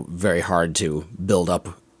also very hard to build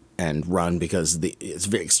up and run because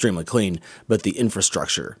it's extremely clean, but the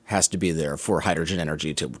infrastructure has to be there for hydrogen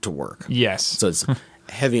energy to work. Yes. So it's a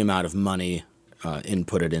heavy amount of money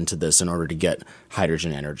inputted into this in order to get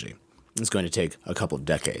hydrogen energy. It's going to take a couple of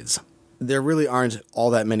decades. There really aren't all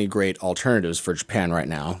that many great alternatives for Japan right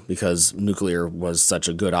now, because nuclear was such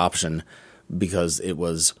a good option because it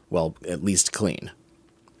was, well, at least clean,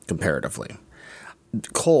 comparatively.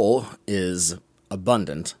 Coal is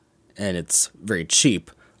abundant and it's very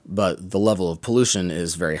cheap, but the level of pollution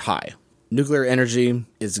is very high. Nuclear energy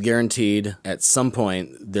is guaranteed at some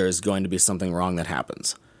point there's going to be something wrong that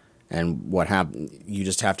happens. And what happens, you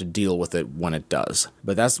just have to deal with it when it does.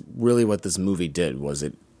 But that's really what this movie did, was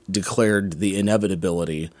it declared the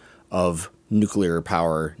inevitability of nuclear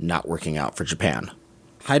power not working out for Japan.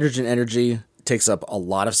 Hydrogen energy takes up a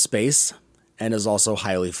lot of space and is also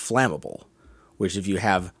highly flammable, which if you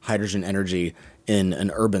have hydrogen energy in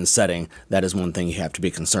an urban setting, that is one thing you have to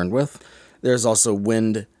be concerned with. There's also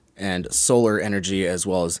wind and solar energy as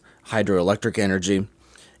well as hydroelectric energy.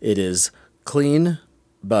 It is clean,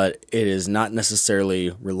 but it is not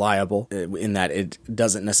necessarily reliable in that it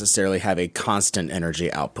doesn't necessarily have a constant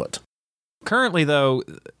energy output. Currently, though,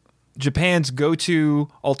 Japan's go-to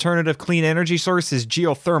alternative clean energy source is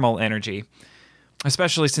geothermal energy,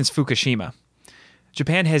 especially since Fukushima.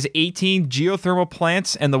 Japan has 18 geothermal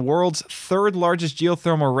plants and the world's third largest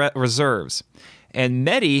geothermal reserves. And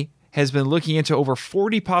METI has been looking into over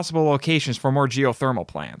 40 possible locations for more geothermal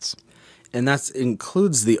plants. And that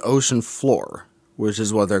includes the ocean floor, which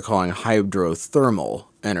is what they're calling hydrothermal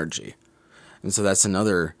energy. And so that's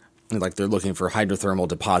another, like they're looking for hydrothermal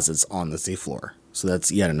deposits on the seafloor. So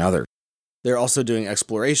that's yet another. They're also doing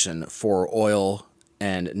exploration for oil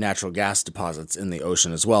and natural gas deposits in the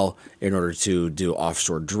ocean as well in order to do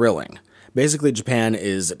offshore drilling. Basically, Japan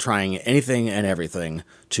is trying anything and everything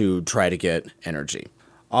to try to get energy.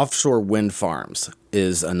 Offshore wind farms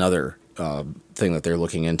is another thing that they're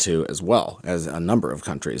looking into, as well as a number of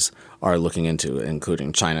countries are looking into,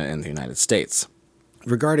 including China and the United States.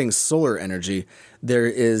 Regarding solar energy, there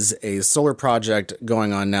is a solar project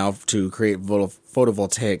going on now to create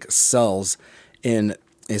photovoltaic cells in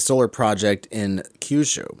a solar project in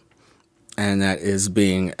Kyushu, and that is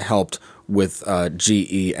being helped with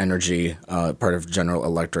GE Energy, part of General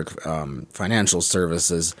Electric Financial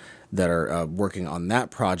Services, that are working on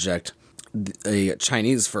that project. A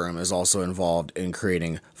Chinese firm is also involved in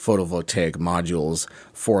creating photovoltaic modules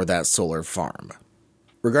for that solar farm.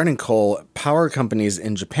 Regarding coal, power companies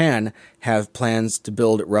in Japan have plans to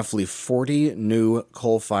build roughly 40 new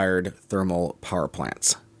coal-fired thermal power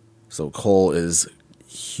plants. So coal is a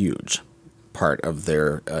huge part of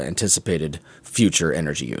their anticipated future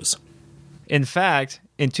energy use. In fact,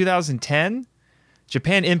 in 2010,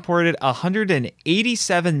 Japan imported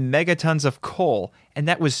 187 megatons of coal, and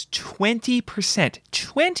that was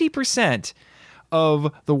 20%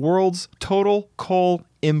 of the world's total coal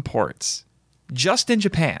imports. Just in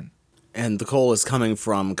Japan. And the coal is coming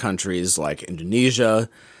from countries like Indonesia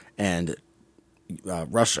and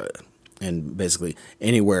Russia, and basically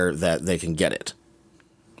anywhere that they can get it,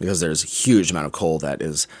 because there's a huge amount of coal that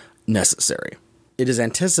is necessary. It is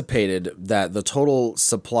anticipated that the total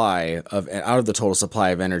supply out of the total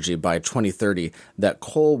supply of energy by 2030, that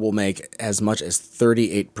coal will make as much as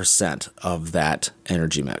 38% of that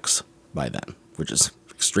energy mix by then, which is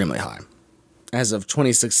extremely high. As of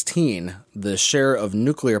 2016, the share of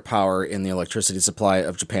nuclear power in the electricity supply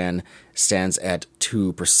of Japan stands at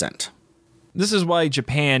 2%. This is why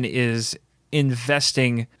Japan is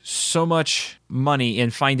investing so much money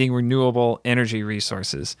in finding renewable energy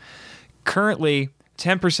resources. Currently,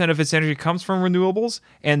 10% of its energy comes from renewables,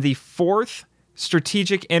 and the fourth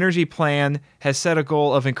strategic energy plan has set a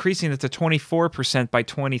goal of increasing it to 24% by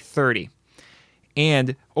 2030.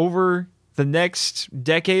 And over the next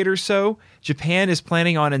decade or so, Japan is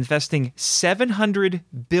planning on investing $700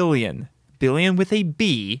 billion with a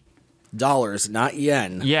B. Dollars, not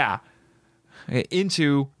yen. Yeah.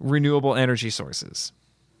 Into renewable energy sources.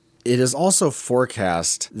 It is also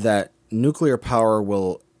forecast that nuclear power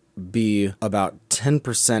will be about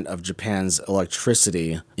 10% of Japan's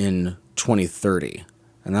electricity in 2030.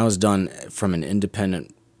 And that was done from an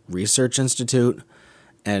independent research institute.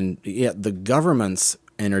 And yet the government's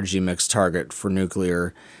energy mix target for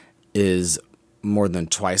nuclear is more than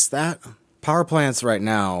twice that. Power plants right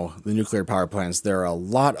now, the nuclear power plants, there are a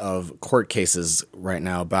lot of court cases right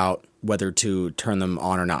now about whether to turn them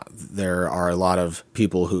on or not. There are a lot of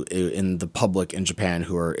people who in the public in Japan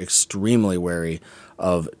who are extremely wary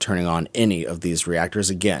of turning on any of these reactors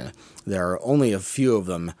again. There are only a few of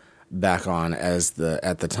them back on at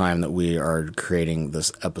the time that we are creating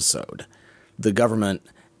this episode. The government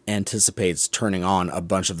anticipates turning on a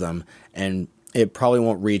bunch of them, and it probably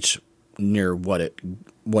won't reach near what it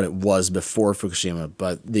was before Fukushima,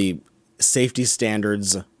 but the safety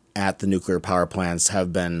standards at the nuclear power plants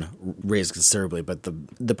have been raised considerably. But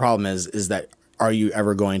the problem is that, are you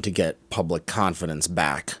ever going to get public confidence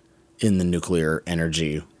back in the nuclear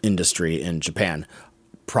energy industry in Japan?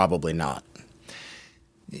 Probably not.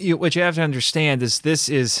 What you have to understand is this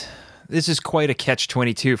is quite a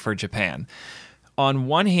catch-22 for Japan. On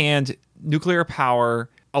one hand, nuclear power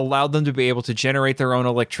allowed them to be able to generate their own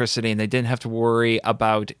electricity, and they didn't have to worry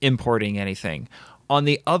about importing anything. On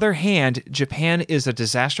the other hand, Japan is a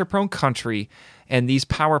disaster-prone country, and these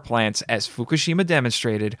power plants, as Fukushima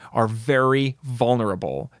demonstrated, are very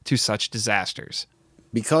vulnerable to such disasters.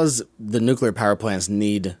 Because the nuclear power plants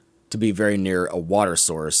need to be very near a water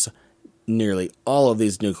source, nearly all of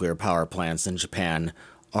these nuclear power plants in Japan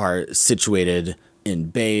are situated in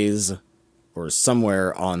bays or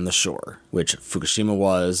somewhere on the shore, which Fukushima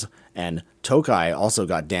was, and Tokai also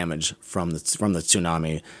got damage from the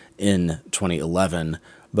tsunami in 2011,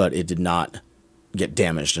 but it did not get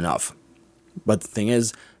damaged enough. But the thing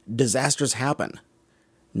is, disasters happen.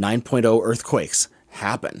 9.0 earthquakes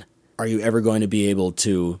happen. Are you ever going to be able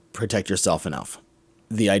to protect yourself enough?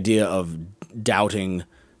 The idea of doubting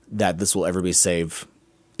that this will ever be safe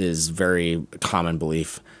is very common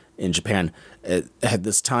belief in Japan. At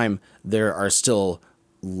this time, there are still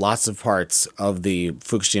lots of parts of the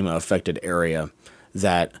Fukushima affected area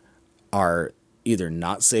that are either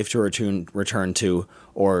not safe to return to,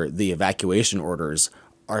 or the evacuation orders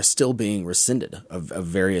are still being rescinded of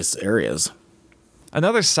various areas.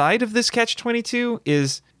 Another side of this catch-22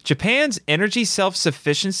 is Japan's energy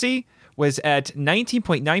self-sufficiency was at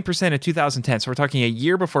 19.9% in 2010, so we're talking a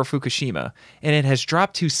year before Fukushima, and it has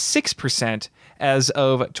dropped to 6% as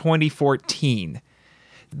of 2014.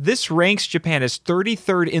 This ranks Japan as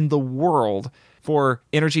 33rd in the world for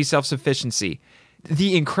energy self-sufficiency.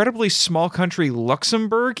 The incredibly small country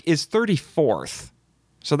Luxembourg is 34th,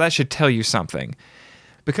 so that should tell you something.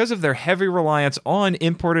 Because of their heavy reliance on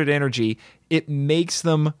imported energy, it makes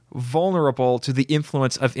them vulnerable to the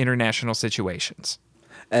influence of international situations,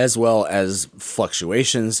 as well as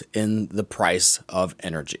fluctuations in the price of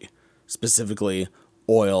energy, specifically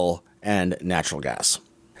oil and natural gas.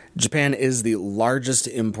 Japan is the largest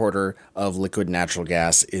importer of liquid natural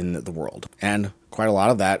gas in the world, and quite a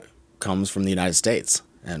lot of that comes from the United States,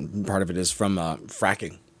 and part of it is from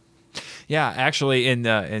fracking. Yeah, actually, in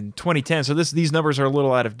 2010, so these numbers are a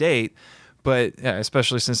little out of date, but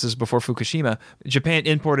especially since this is before Fukushima, Japan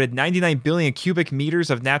imported 99 billion cubic meters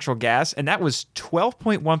of natural gas, and that was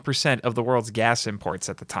 12.1% of the world's gas imports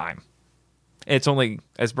at the time. It's only,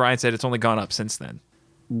 as Brian said, it's only gone up since then.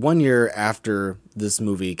 1 year after this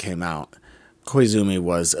movie came out, Koizumi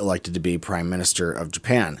was elected to be Prime Minister of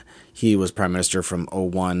Japan. He was Prime Minister from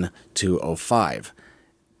 2001 to 2005.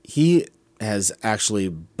 He has actually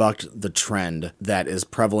bucked the trend that is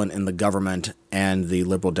prevalent in the government and the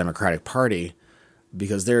Liberal Democratic Party,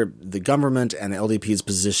 because the government and the LDP's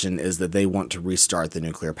position is that they want to restart the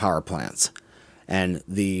nuclear power plants. And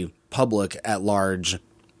the public at large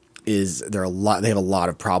they have a lot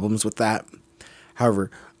of problems with that. However,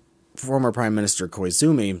 former Prime Minister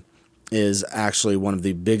Koizumi is actually one of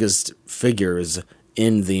the biggest figures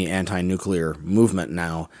in the anti-nuclear movement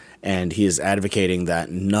now, and he is advocating that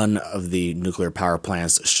none of the nuclear power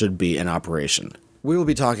plants should be in operation. We will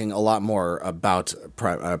be talking a lot more about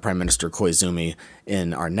Prime Minister Koizumi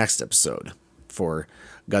in our next episode for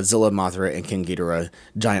Godzilla, Mothra, and King Ghidorah,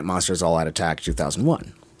 Giant Monsters All Out Attack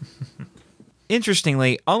 2001.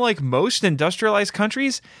 Interestingly, unlike most industrialized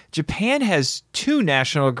countries, Japan has two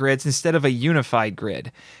national grids instead of a unified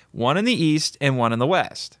grid, one in the east and one in the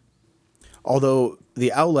west. Although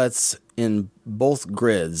the outlets in both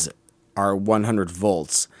grids are 100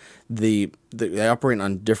 volts, they operate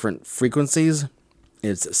on different frequencies.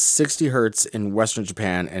 It's 60 hertz in Western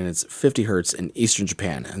Japan and it's 50 hertz in Eastern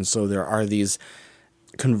Japan. And so there are these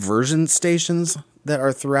conversion stations that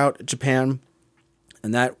are throughout Japan,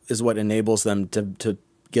 and that is what enables them to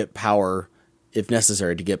get power, if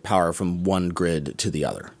necessary, to get power from one grid to the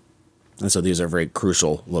other. And so these are very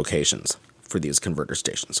crucial locations for these converter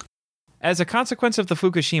stations. As a consequence of the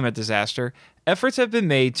Fukushima disaster, efforts have been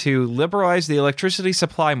made to liberalize the electricity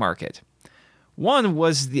supply market. One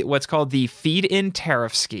was what's called the feed-in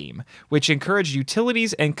tariff scheme, which encouraged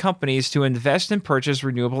utilities and companies to invest and purchase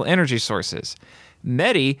renewable energy sources.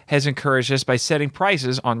 METI has encouraged this by setting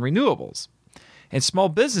prices on renewables. And small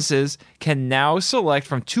businesses can now select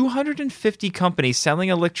from 250 companies selling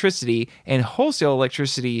electricity, and wholesale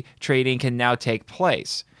electricity trading can now take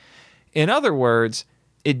place. In other words,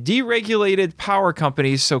 it deregulated power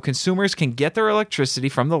companies so consumers can get their electricity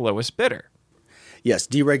from the lowest bidder. Yes,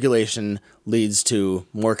 deregulation leads to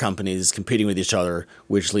more companies competing with each other,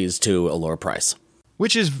 which leads to a lower price.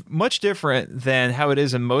 Which is much different than how it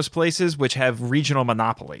is in most places which have regional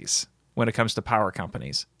monopolies when it comes to power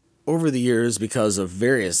companies. Over the years, because of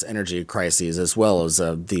various energy crises, as well as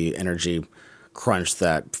the energy crunch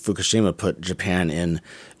that Fukushima put Japan in,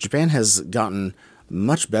 Japan has gotten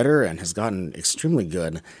much better and has gotten extremely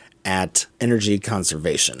good at energy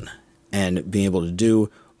conservation and being able to do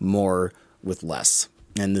more with less.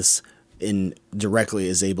 And this indirectly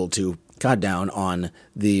is able to cut down on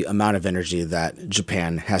the amount of energy that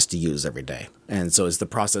Japan has to use every day. And so it's the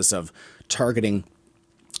process of targeting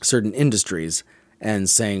certain industries and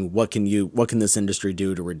saying, what can this industry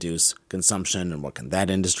do to reduce consumption, and what can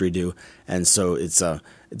that industry do? And so it's a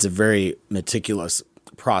very meticulous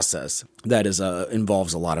process that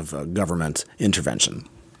involves a lot of government intervention.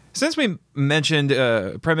 Since we mentioned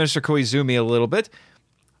Prime Minister Koizumi a little bit,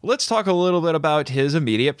 let's talk a little bit about his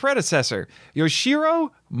immediate predecessor,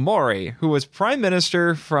 Yoshiro Mori, who was Prime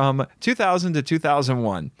Minister from 2000 to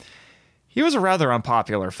 2001. He was a rather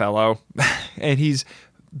unpopular fellow, and he's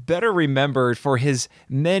better remembered for his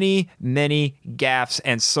many, many gaffes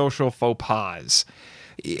and social faux pas.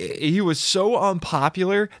 He was so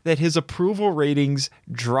unpopular that his approval ratings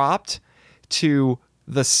dropped to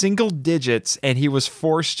the single digits, and he was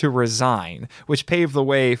forced to resign, which paved the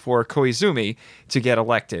way for Koizumi to get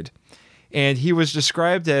elected. And he was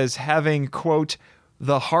described as having, quote,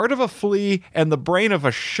 the heart of a flea and the brain of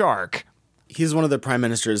a shark. He's one of the prime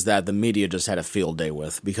ministers that the media just had a field day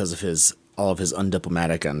with because of all of his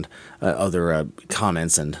undiplomatic and other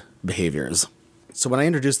comments and behaviors. So when I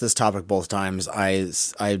introduced this topic both times,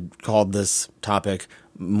 I called this topic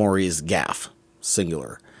Maury's gaffe,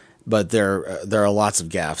 singular. But there are lots of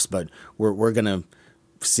gaffes, but we're going to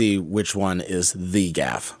see which one is the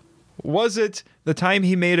gaffe. Was it the time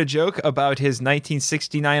he made a joke about his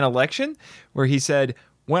 1969 election where he said,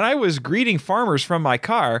 "When I was greeting farmers from my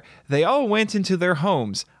car, they all went into their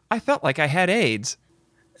homes. I felt like I had AIDS"?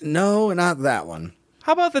 No, not that one.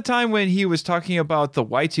 How about the time when he was talking about the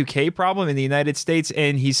Y2K problem in the United States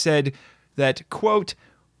and he said that, quote,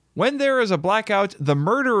 "When there is a blackout, the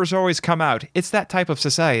murderers always come out. It's that type of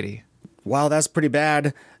society"? Wow, that's pretty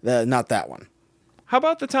bad. Not that one. How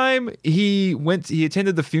about the time he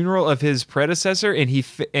attended the funeral of his predecessor and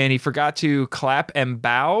he forgot to clap and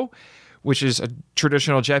bow, which is a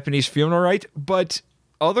traditional Japanese funeral rite, but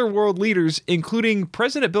other world leaders, including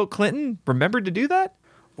President Bill Clinton, remembered to do that?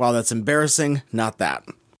 Wow, that's embarrassing. Not that.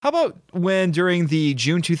 How about when during the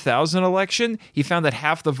June 2000 election, he found that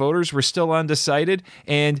half the voters were still undecided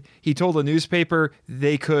and he told a newspaper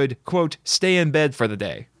they could, quote, "stay in bed for the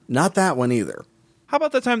day"? Not that one either. How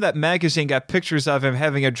about the time that magazine got pictures of him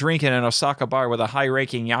having a drink in an Osaka bar with a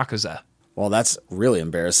high-ranking Yakuza? Well, that's really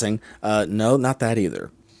embarrassing. No, not that either.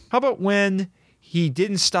 How about when he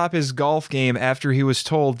didn't stop his golf game after he was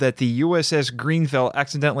told that the USS Greenville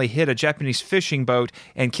accidentally hit a Japanese fishing boat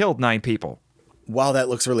and killed 9 people? Wow, that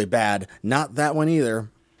looks really bad. Not that one either.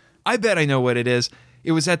 I bet I know what it is.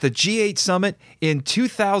 It was at the G8 summit in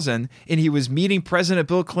 2000, and he was meeting President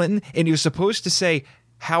Bill Clinton, and he was supposed to say,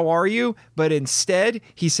 "How are you?" But instead,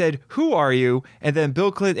 he said, "Who are you?" And then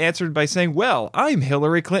Bill Clinton answered by saying, "Well, I'm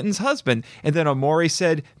Hillary Clinton's husband." And then Omori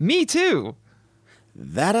said, "Me too."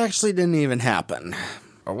 That actually didn't even happen.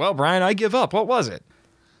 Oh, well, Brian, I give up. What was it?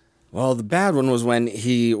 Well, the bad one was when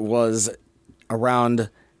he was around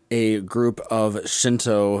a group of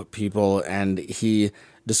Shinto people, and he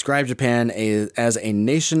described Japan as a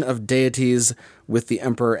nation of deities with the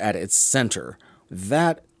emperor at its center.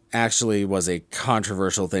 That actually was a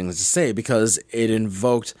controversial thing to say because it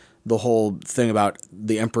invoked the whole thing about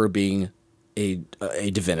the emperor being a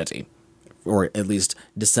divinity, or at least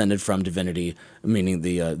descended from divinity, meaning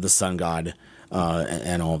the sun god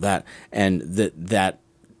and all of that, and that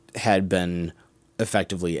had been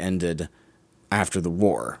effectively ended after the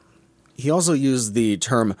war. He also used the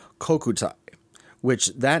term kokutai, which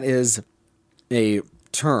that is a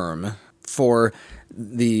term for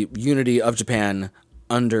the unity of Japan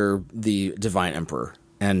under the Divine Emperor.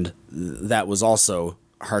 And that was also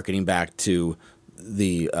hearkening back to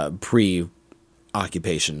the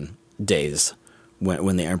pre-occupation days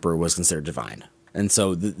when the emperor was considered divine. And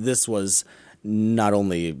so this was not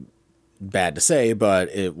only bad to say, but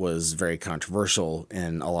it was very controversial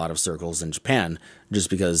in a lot of circles in Japan,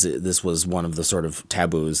 just because this was one of the sort of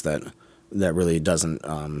taboos that really doesn't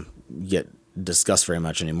get discussed very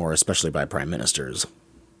much anymore, especially by prime ministers.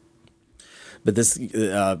 But this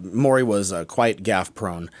Mori was quite gaffe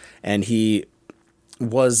prone, and he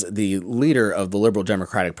was the leader of the Liberal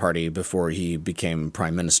Democratic Party before he became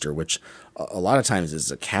prime minister, which a lot of times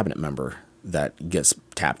is a cabinet member that gets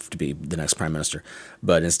tapped to be the next prime minister.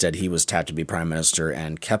 But instead, he was tapped to be prime minister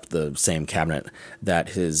and kept the same cabinet that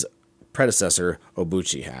his predecessor,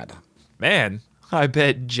 Obuchi, had. Man, I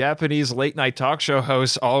bet Japanese late-night talk show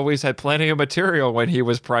hosts always had plenty of material when he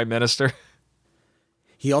was prime minister.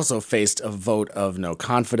 He also faced a vote of no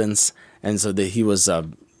confidence, and so that he was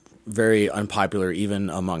very unpopular even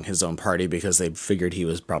among his own party because they figured he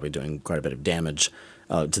was probably doing quite a bit of damage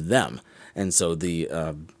to them. And so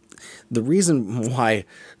the reason why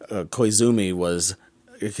Koizumi was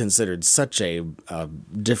considered such a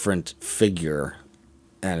different figure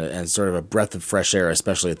and sort of a breath of fresh air,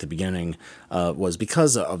 especially at the beginning, was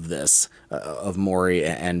because of this, of Mori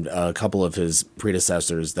and a couple of his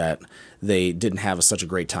predecessors, that they didn't have such a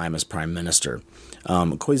great time as prime minister.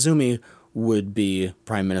 Koizumi would be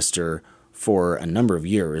prime minister for a number of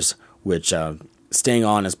years, which staying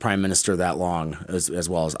on as prime minister that long, as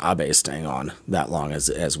well as Abe staying on that long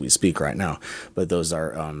as we speak right now. But those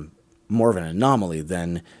are more of an anomaly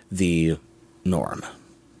than the norm.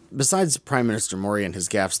 Besides Prime Minister Mori and his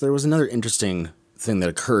gaffes, there was another interesting thing that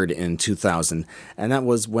occurred in 2000, and that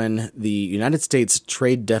was when the United States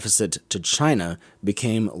trade deficit to China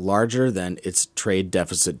became larger than its trade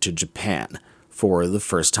deficit to Japan for the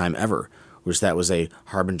first time ever, which that was a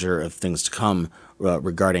harbinger of things to come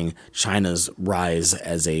regarding China's rise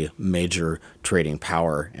as a major trading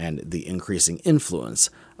power and the increasing influence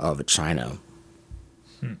of China.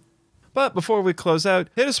 But before we close out,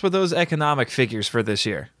 hit us with those economic figures for this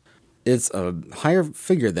year. It's a higher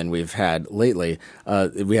figure than we've had lately.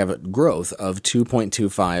 We have a growth of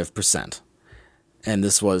 2.25%. And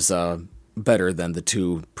this was better than the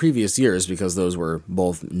 2 previous years because those were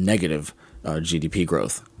both negative GDP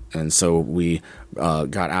growth. And so we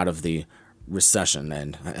got out of the recession,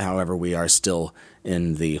 and however, we are still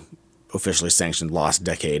in the officially sanctioned lost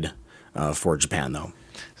decade for Japan, though.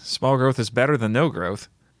 Small growth is better than no growth.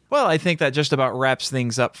 Well, I think that just about wraps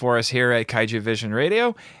things up for us here at Kaiju Vision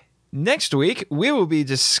Radio. Next week, we will be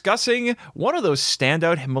discussing one of those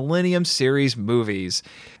standout Millennium Series movies,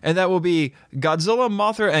 and that will be Godzilla,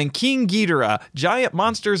 Mothra, and King Ghidorah, Giant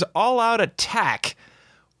Monsters All-Out Attack.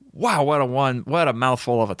 Wow, what a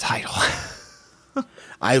mouthful of a title.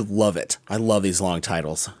 I love it. I love these long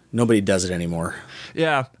titles. Nobody does it anymore.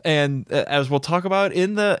 Yeah, and as we'll talk about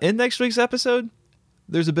in next week's episode,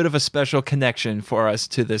 there's a bit of a special connection for us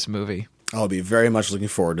to this movie. I'll be very much looking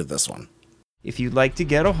forward to this one. If you'd like to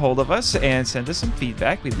get a hold of us and send us some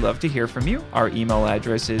feedback, we'd love to hear from you. Our email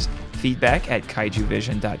address is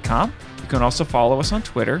feedback@kaijuvision.com. You can also follow us on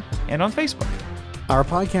Twitter and on Facebook. Our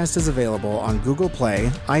podcast is available on Google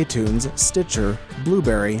Play, iTunes, Stitcher,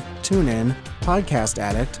 Blueberry, TuneIn, Podcast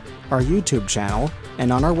Addict, our YouTube channel,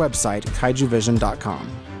 and on our website, kaijuvision.com.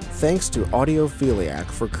 Thanks to Audiophiliac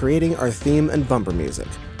for creating our theme and bumper music,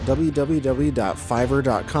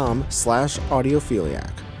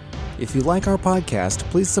 www.fiverr.com/audiophiliac. If you like our podcast,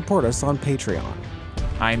 please support us on Patreon.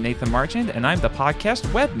 I'm Nathan Marchand, and I'm the podcast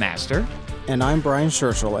webmaster. And I'm Brian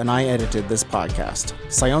Scherschel, and I edited this podcast.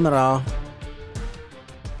 Sayonara.